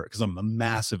 introvert, because I'm a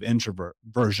massive introvert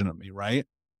version of me, right?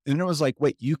 And it was like,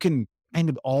 wait, you can kind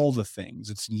of all the things.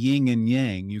 It's yin and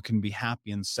yang. You can be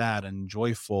happy and sad and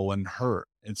joyful and hurt.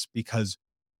 It's because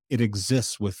it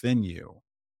exists within you.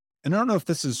 And I don't know if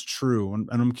this is true, and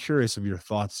I'm curious of your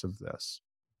thoughts of this,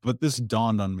 but this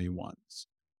dawned on me once.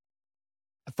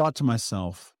 I thought to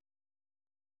myself,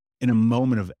 in a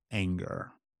moment of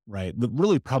anger, right?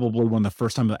 Really, probably one of the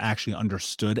first time I actually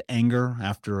understood anger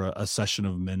after a session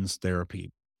of men's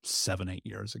therapy 7, 8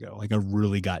 years ago. Like I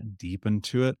really got deep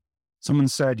into it. Someone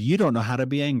said, "You don't know how to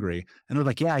be angry," and I was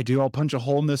like, "Yeah, I do. I'll punch a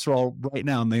hole in this wall right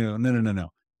now." And they go, "No, no, no, no.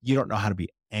 You don't know how to be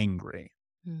angry."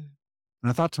 Mm, And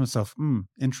I thought to myself,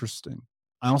 interesting.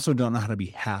 I also don't know how to be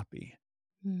happy.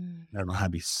 mm, I don't know how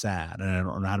to be sad, and I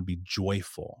don't know how to be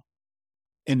joyful.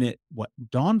 And what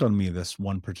dawned on me this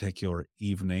one particular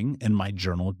evening in my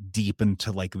journal, deep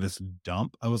into like this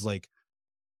dump, I was like,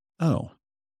 oh,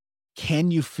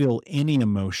 can you feel any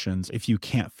emotions if you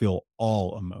can't feel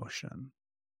all emotion?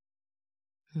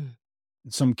 Hmm.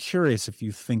 So I'm curious if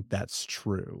you think that's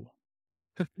true.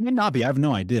 It may not be. I have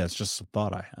no idea. It's just a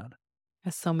thought I had.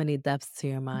 There's so many depths to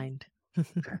your mind.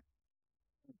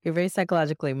 You're very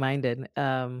psychologically minded.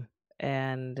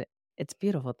 And it's a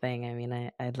beautiful thing. I mean,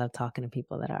 I love talking to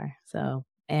people that are. So,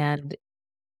 and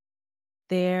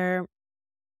there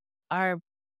are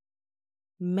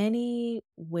many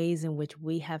ways in which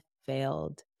we have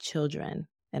failed children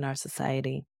in our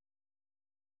society.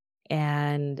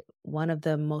 And one of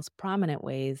the most prominent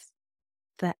ways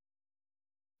that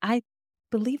I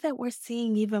believe that we're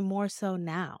seeing even more so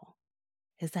now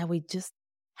is that we just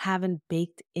haven't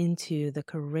baked into the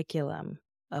curriculum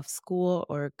of school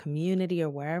or community or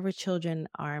wherever children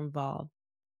are involved.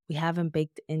 We haven't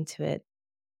baked into it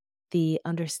the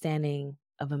understanding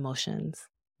of emotions.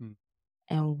 Hmm.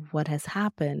 And what has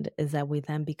happened is that we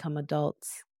then become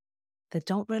adults that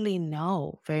don't really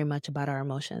know very much about our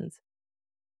emotions.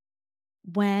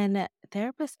 When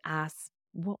therapists ask,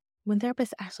 well, when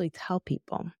therapists actually tell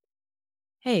people,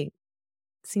 hey,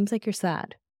 seems like you're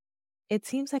sad. It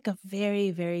seems like a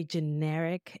very, very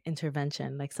generic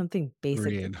intervention, like something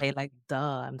basic to Agreed. say, like, duh,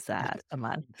 I'm sad. Come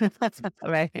on.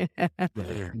 Right.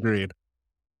 Agreed.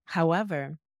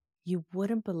 However, you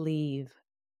wouldn't believe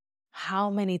how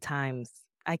many times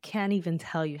I can't even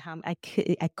tell you how I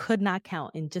could not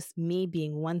count in just me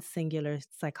being one singular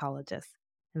psychologist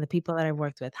and the people that I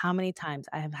worked with, how many times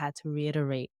I have had to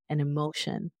reiterate an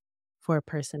emotion for a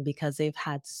person because they've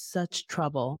had such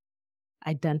trouble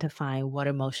identifying what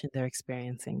emotion they're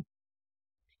experiencing.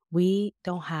 We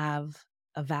don't have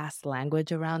a vast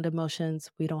language around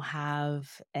emotions. We don't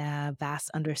have a vast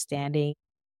understanding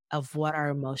of what our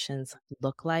emotions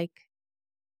look like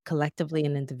collectively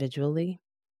and individually.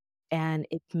 And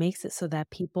it makes it so that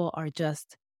people are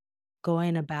just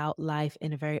going about life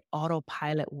in a very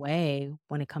autopilot way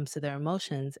when it comes to their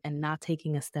emotions and not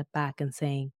taking a step back and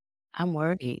saying, I'm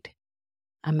worried,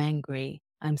 I'm angry,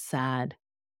 I'm sad,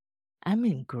 I'm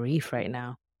in grief right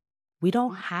now. We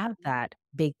don't have that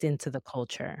baked into the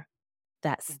culture,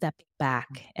 that stepping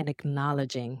back and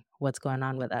acknowledging what's going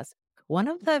on with us. One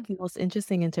of the most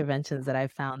interesting interventions that I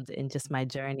found in just my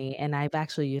journey, and I've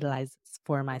actually utilized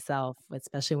for myself,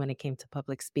 especially when it came to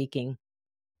public speaking,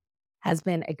 has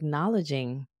been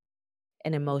acknowledging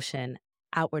an emotion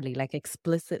outwardly, like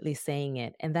explicitly saying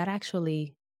it. And that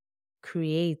actually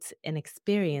creates an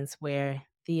experience where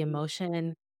the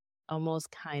emotion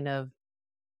almost kind of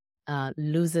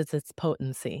loses its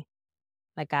potency.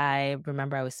 Like I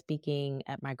remember I was speaking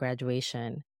at my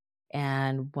graduation,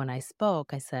 and when I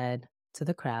spoke, I said to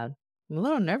the crowd, I'm a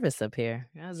little nervous up here.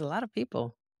 There's a lot of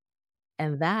people.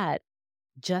 And that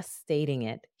just stating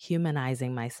it,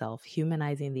 humanizing myself,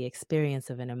 humanizing the experience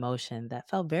of an emotion that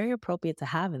felt very appropriate to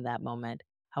have in that moment.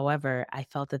 However, I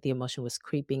felt that the emotion was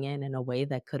creeping in a way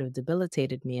that could have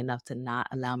debilitated me enough to not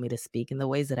allow me to speak in the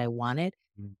ways that I wanted.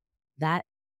 Mm. That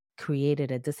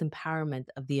created a disempowerment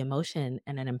of the emotion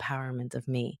and an empowerment of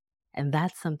me. And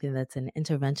that's something that's an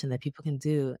intervention that people can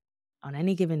do on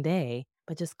any given day,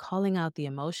 but just calling out the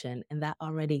emotion. And that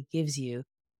already gives you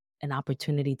an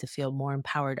opportunity to feel more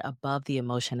empowered above the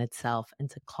emotion itself and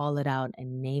to call it out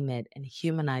and name it and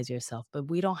humanize yourself. But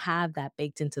we don't have that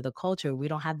baked into the culture. We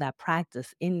don't have that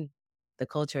practice in the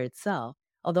culture itself.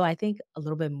 Although I think a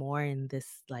little bit more in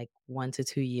this like 1 to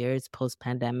 2 years post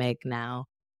pandemic now,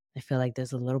 I feel like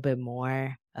there's a little bit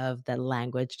more of that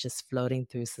language just floating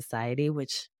through society,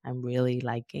 which I'm really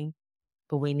liking.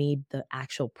 But we need the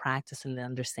actual practice and the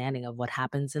understanding of what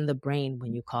happens in the brain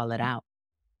when you call it out.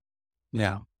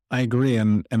 Yeah, I agree.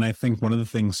 And I think one of the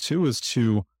things too is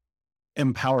to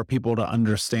empower people to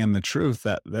understand the truth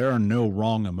that there are no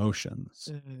wrong emotions.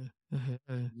 Mhm, mhm,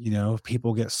 mhm. You know,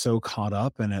 people get so caught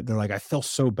up in it. They're like, I feel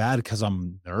so bad because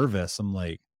I'm nervous. I'm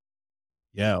like,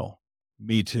 yo,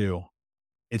 me too.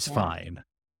 It's Yeah. fine.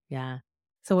 Yeah.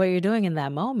 So what you're doing in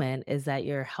that moment is that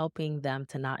you're helping them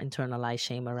to not internalize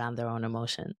shame around their own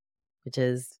emotion, which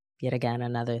is yet again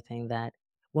another thing that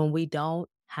when we don't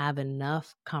have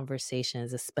enough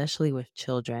conversations, especially with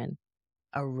children,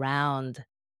 around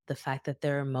the fact that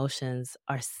their emotions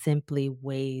are simply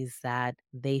ways that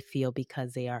they feel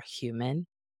because they are human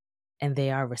and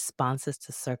they are responses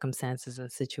to circumstances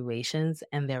and situations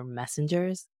and they're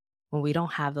messengers. When we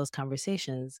don't have those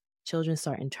conversations, children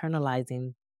start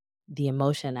internalizing the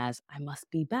emotion as I must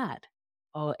be bad.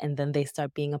 Oh, and then they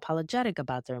start being apologetic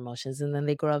about their emotions. And then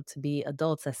they grow up to be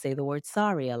adults that say the word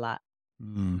sorry a lot.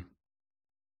 Mm.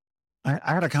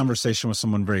 I had a conversation with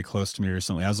someone very close to me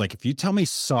recently. I was like, if you tell me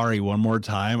sorry one more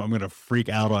time, I'm going to freak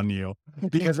out on you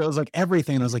because it was like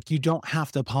everything. And I was like, you don't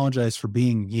have to apologize for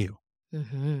being you.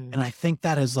 Hmm. And I think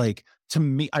that is like, to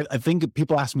me, I think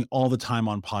people ask me all the time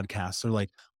on podcasts, they're like,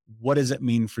 what does it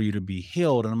mean for you to be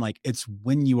healed? And I'm like, it's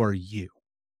when you are you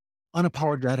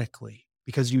unapologetically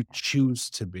because you choose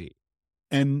to be.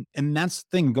 And that's the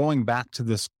thing, going back to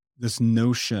this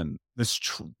notion, this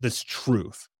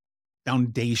truth,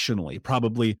 foundationally,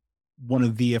 probably one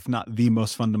of the, if not the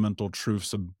most fundamental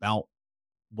truths about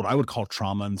what I would call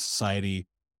trauma in society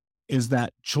is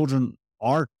that children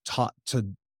are taught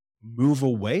to move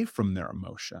away from their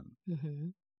emotion, Hmm.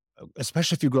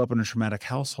 especially if you grow up in a traumatic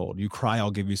household. You cry,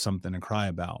 I'll give you something to cry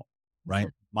about, right?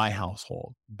 My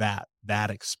household, that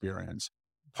experience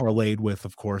parlayed with,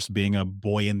 of course, being a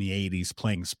boy in the 80s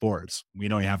playing sports. We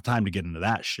don't have time to get into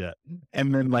that shit.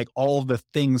 And then like all of the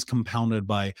things compounded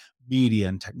by media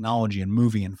and technology and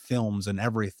movie and films and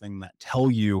everything that tell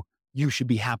you you should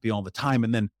be happy all the time.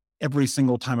 And then every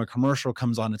single time a commercial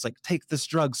comes on, it's like, take this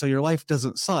drug so your life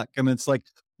doesn't suck. And it's like,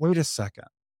 wait a second,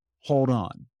 hold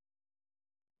on.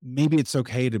 Maybe it's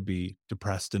okay to be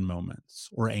depressed in moments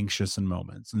or anxious in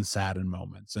moments and sad in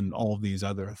moments and all of these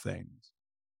other things.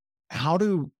 How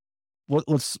do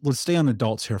let's stay on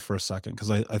adults here for a second because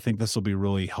I think this will be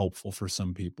really helpful for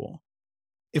some people.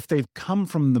 If they've come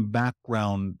from the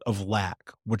background of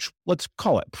lack, which let's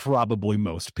call it probably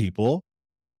most people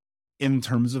in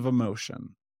terms of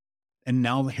emotion, and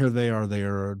now here they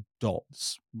are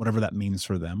adults, whatever that means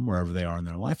for them, wherever they are in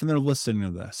their life, and they're listening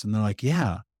to this and they're like,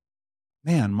 yeah,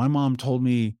 man, my mom told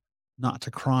me not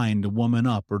to cry and to woman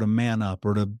up or to man up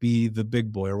or to be the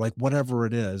big boy or like whatever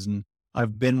it is. And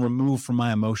I've been removed from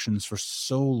my emotions for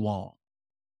so long.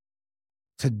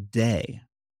 Today,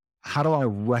 how do I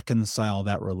reconcile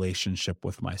that relationship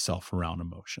with myself around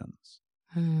emotions?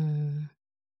 Hmm.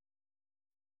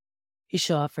 You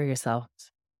show up for yourself,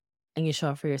 and you show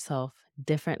up for yourself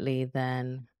differently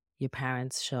than your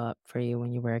parents show up for you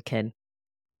when you were a kid.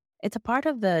 It's a part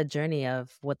of the journey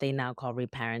of what they now call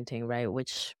reparenting, right?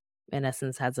 Which, in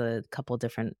essence, has a couple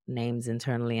different names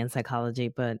internally in psychology,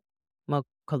 but more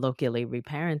colloquially,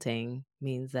 reparenting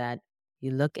means that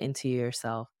you look into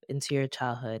yourself, into your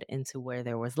childhood, into where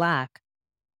there was lack.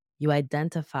 You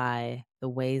identify the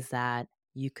ways that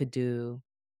you could do,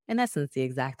 in essence, the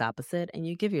exact opposite, and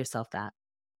you give yourself that.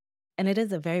 And it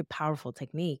is a very powerful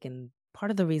technique. And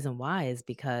part of the reason why is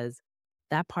because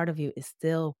that part of you is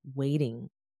still waiting,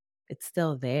 it's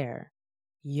still there,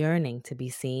 yearning to be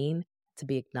seen, to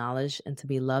be acknowledged, and to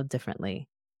be loved differently.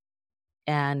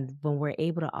 And when we're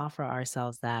able to offer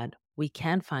ourselves that, we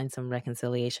can find some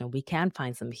reconciliation, we can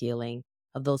find some healing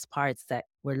of those parts that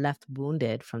were left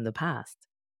wounded from the past.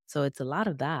 So it's a lot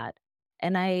of that.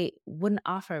 And I wouldn't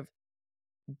offer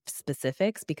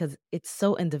specifics because it's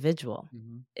so individual.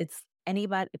 It's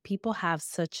anybody, people have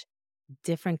such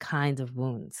different kinds of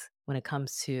wounds when it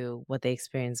comes to what they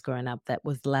experienced growing up that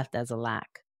was left as a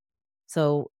lack.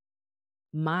 So,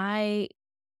 my,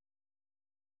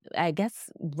 I guess,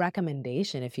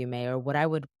 recommendation, if you may, or what I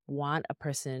would want a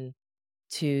person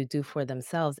to do for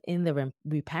themselves in the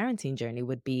reparenting journey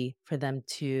would be for them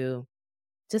to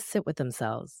just sit with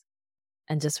themselves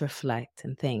and just reflect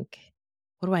and think,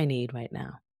 what do I need right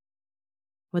now?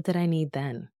 What did I need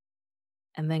then?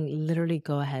 And then literally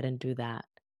go ahead and do that.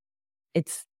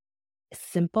 It's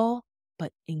simple,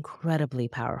 but incredibly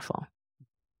powerful.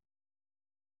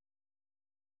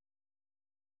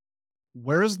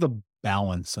 Where is the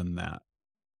balance in that?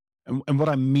 And what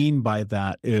I mean by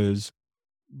that is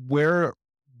where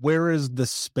where is the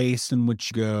space in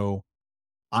which you go,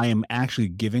 I am actually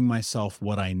giving myself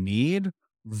what I need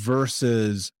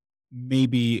versus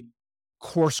maybe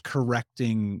course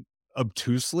correcting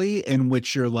obtusely in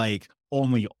which you're like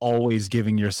only always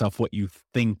giving yourself what you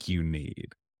think you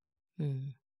need,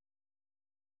 Mm.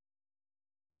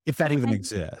 if that even I,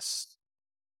 exists.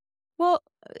 well,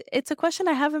 it's a question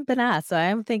I haven't been asked, so I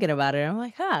am thinking about it. I'm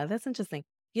like, that's interesting.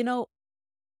 You know,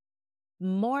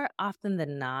 more often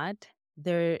than not,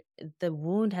 there the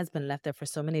wound has been left there for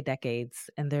so many decades,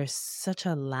 and there's such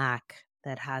a lack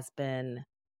that has been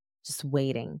just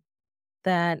waiting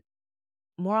that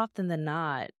more often than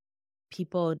not,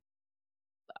 people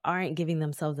aren't giving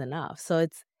themselves enough. So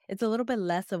it's a little bit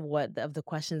less of what of the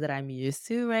questions that I'm used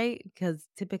to, right? Because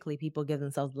typically people give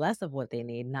themselves less of what they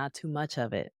need, not too much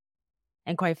of it.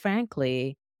 And quite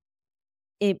frankly,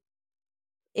 it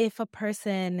if a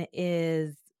person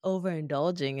is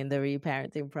overindulging in the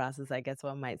reparenting process, I guess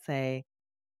one might say,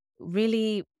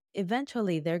 really,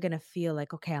 eventually they're going to feel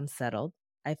like, okay, I'm settled.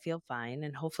 I feel fine.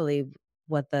 And hopefully,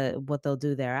 what they'll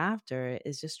do thereafter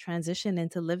is just transition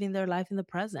into living their life in the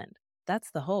present. That's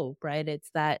the hope, right? It's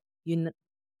that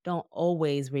don't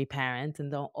always reparent and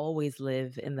don't always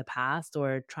live in the past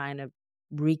or trying to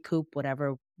recoup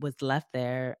whatever was left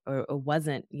there or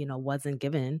wasn't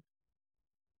given.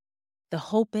 The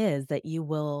hope is that you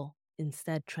will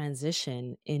instead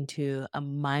transition into a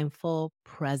mindful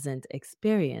present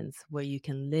experience where you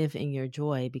can live in your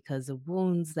joy because the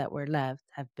wounds that were left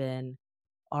have been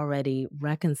already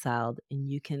reconciled and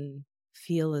you can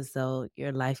feel as though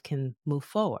your life can move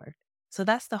forward. So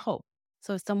that's the hope.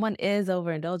 So if someone is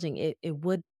overindulging, it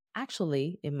would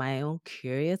actually, in my own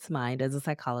curious mind as a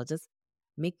psychologist,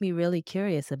 make me really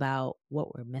curious about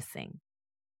what we're missing.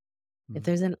 If Mm.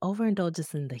 there's an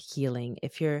overindulgence in the healing,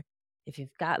 if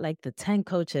you've got like the 10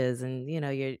 coaches and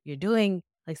you're doing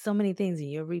like so many things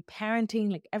and you're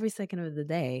reparenting like every second of the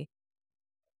day,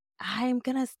 I'm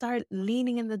gonna start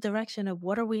leaning in the direction of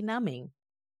what are we numbing?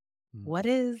 Mm. What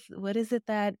is it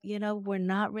that, we're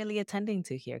not really attending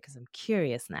to here? Because I'm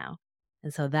curious now.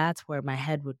 And so that's where my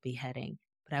head would be heading.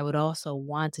 But I would also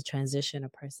want to transition a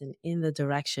person in the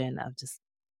direction of just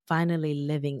finally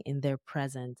living in their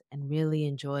present and really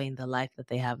enjoying the life that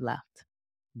they have left.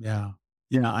 Yeah.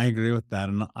 Yeah, I agree with that.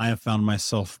 And I have found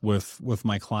myself with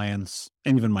my clients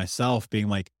and even myself being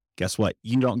like, guess what?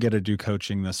 You don't get to do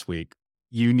coaching this week.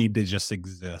 You need to just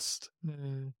exist.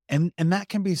 Mm. And that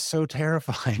can be so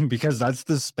terrifying because that's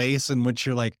the space in which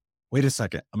you're like, wait a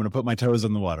second, I'm gonna put my toes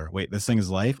in the water. Wait, this thing is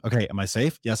life. Okay, am I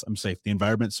safe? Yes, I'm safe. The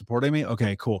environment's supporting me.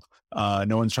 Okay, cool.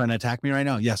 No one's trying to attack me right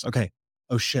now. Yes, okay.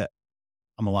 Oh shit,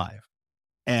 I'm alive.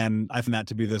 And I find that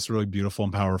to be this really beautiful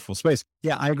and powerful space.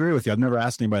 Yeah, I agree with you. I've never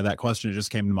asked anybody that question. It just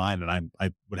came to mind. And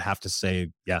I would have to say,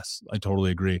 yes, I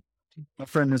totally agree. My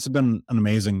friend, it's been an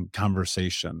amazing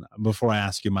conversation. Before I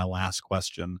ask you my last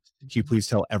question, can you please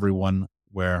tell everyone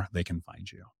where they can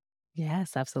find you?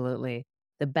 Yes, absolutely.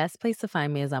 The best place to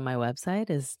find me is on my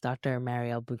website is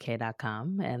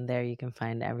drmarielbuqué.com. And there you can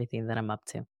find everything that I'm up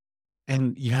to.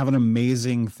 And you have an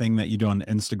amazing thing that you do on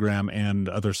Instagram and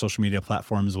other social media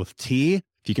platforms with tea.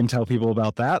 If you can tell people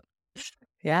about that.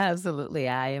 Yeah, absolutely.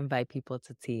 I invite people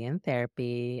to tea and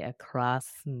therapy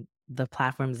across the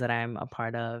platforms that I'm a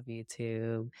part of,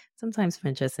 YouTube, sometimes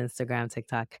Pinterest, Instagram,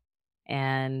 TikTok.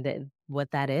 And what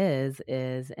that is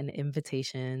an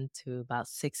invitation to about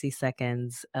 60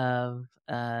 seconds of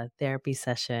a therapy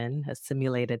session, a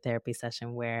simulated therapy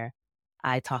session where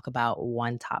I talk about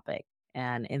one topic.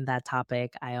 And in that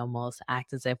topic, I almost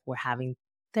act as if we're having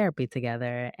therapy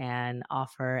together and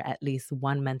offer at least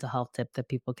one mental health tip that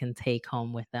people can take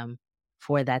home with them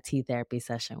for that tea therapy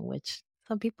session, which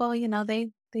some people, they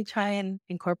try and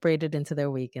incorporate it into their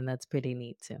week, and that's pretty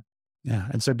neat too. Yeah,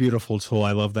 it's a beautiful tool.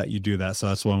 I love that you do that. So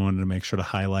that's why I wanted to make sure to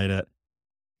highlight it.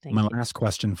 My Thank you. last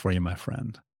question for you, my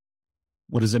friend.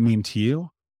 What does it mean to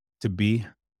you to be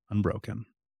unbroken?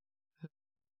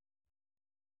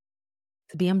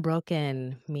 To be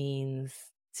unbroken means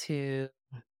to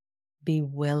be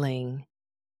willing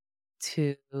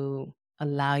to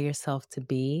allow yourself to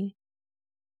be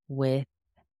with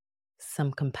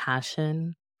some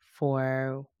compassion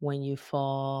for when you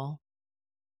fall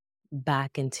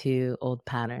back into old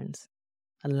patterns,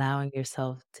 allowing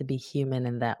yourself to be human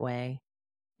in that way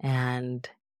and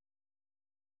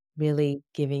really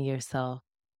giving yourself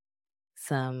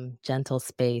some gentle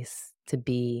space to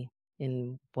be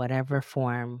in whatever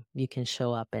form you can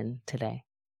show up in today.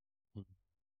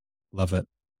 Love it.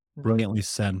 Mhm. Brilliantly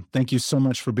said. Thank you so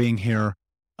much for being here.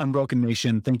 Unbroken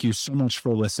Nation, thank you so much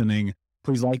for listening.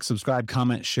 Please like, subscribe,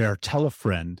 comment, share, tell a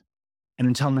friend. And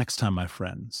until next time, my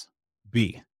friends,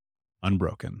 be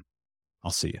unbroken.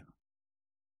 I'll see you.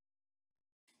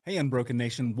 Hey, Unbroken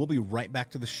Nation, we'll be right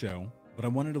back to the show, but I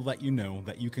wanted to let you know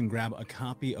that you can grab a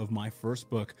copy of my first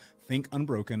book, Think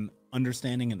Unbroken,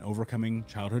 Understanding and Overcoming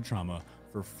Childhood Trauma,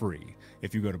 for free.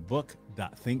 If you go to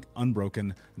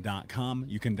book.thinkunbroken.com,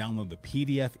 you can download the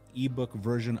PDF ebook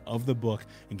version of the book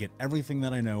and get everything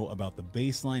that I know about the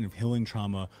baseline of healing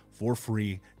trauma for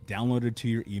free, downloaded to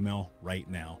your email right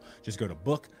now. Just go to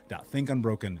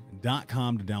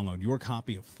book.thinkunbroken.com to download your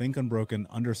copy of Think Unbroken,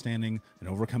 Understanding and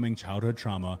Overcoming Childhood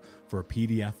Trauma for a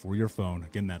PDF for your phone.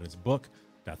 Again, that is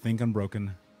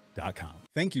book.thinkunbroken.com.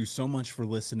 Thank you so much for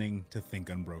listening to Think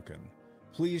Unbroken.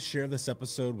 Please share this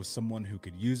episode with someone who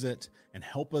could use it and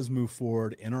help us move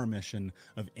forward in our mission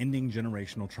of ending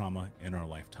generational trauma in our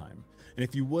lifetime. And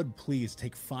if you would, please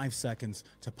take 5 seconds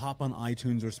to pop on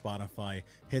iTunes or Spotify,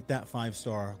 hit that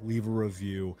 5-star, leave a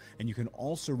review, and you can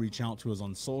also reach out to us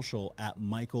on social at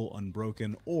Michael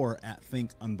Unbroken or at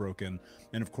Think Unbroken.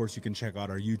 And of course, you can check out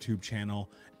our YouTube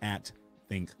channel at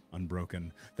Think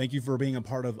Unbroken. Thank you for being a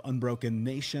part of Unbroken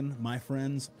Nation, my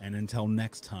friends, and until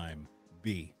next time,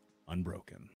 be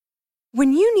unbroken.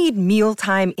 When you need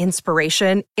mealtime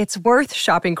inspiration, it's worth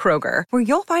shopping Kroger, where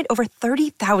you'll find over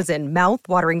 30,000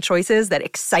 mouth-watering choices that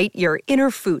excite your inner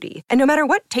foodie. And no matter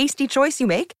what tasty choice you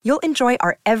make, you'll enjoy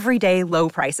our everyday low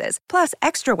prices, plus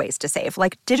extra ways to save,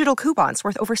 like digital coupons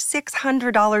worth over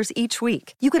 $600 each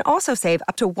week. You can also save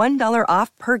up to $1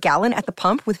 off per gallon at the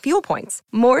pump with fuel points.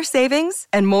 More savings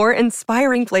and more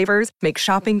inspiring flavors make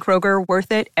shopping Kroger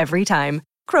worth it every time.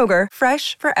 Kroger,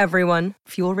 fresh for everyone.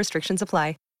 Fuel restrictions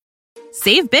apply.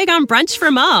 Save big on brunch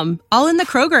for mom, all in the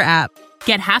Kroger app.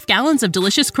 Get half gallons of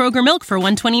delicious Kroger milk for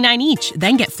 $1.29 each.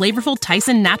 Then get flavorful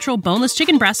Tyson natural boneless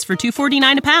chicken breasts for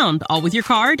 $2.49 a pound, all with your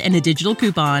card and a digital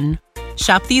coupon.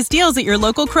 Shop these deals at your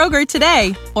local Kroger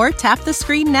today, or tap the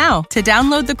screen now to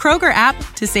download the Kroger app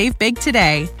to save big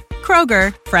today.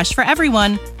 Kroger, fresh for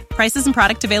everyone. Prices and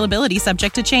product availability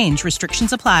subject to change.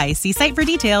 Restrictions apply. See site for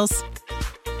details.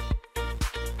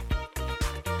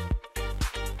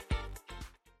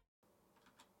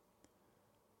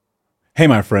 Hey,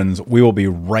 my friends, we will be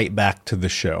right back to the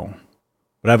show.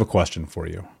 But I have a question for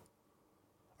you.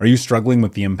 Are you struggling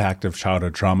with the impact of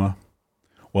childhood trauma?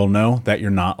 Well, know that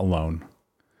you're not alone.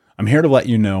 I'm here to let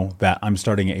you know that I'm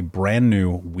starting a brand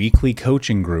new weekly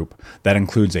coaching group that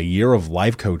includes a year of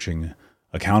live coaching,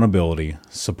 accountability,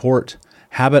 support,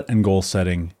 habit and goal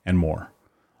setting, and more.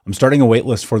 I'm starting a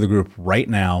waitlist for the group right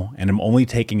now, and I'm only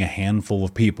taking a handful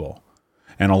of people.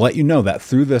 And I'll let you know that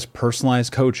through this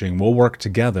personalized coaching, we'll work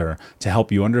together to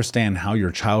help you understand how your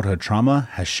childhood trauma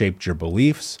has shaped your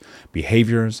beliefs,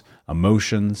 behaviors,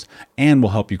 emotions, and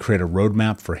will help you create a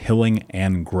roadmap for healing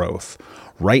and growth.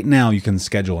 Right now, you can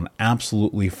schedule an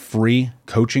absolutely free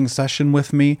coaching session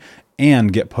with me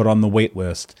and get put on the wait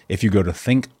list if you go to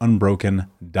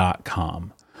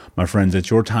thinkunbroken.com. My friends, it's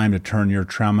your time to turn your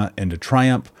trauma into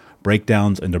triumph,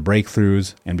 breakdowns into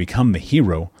breakthroughs, and become the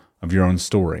hero of your own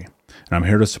story. And I'm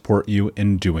here to support you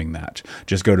in doing that.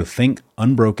 Just go to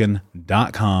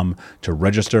thinkunbroken.com to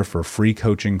register for a free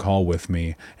coaching call with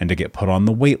me and to get put on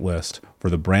the wait list for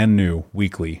the brand new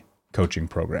weekly coaching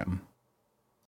program.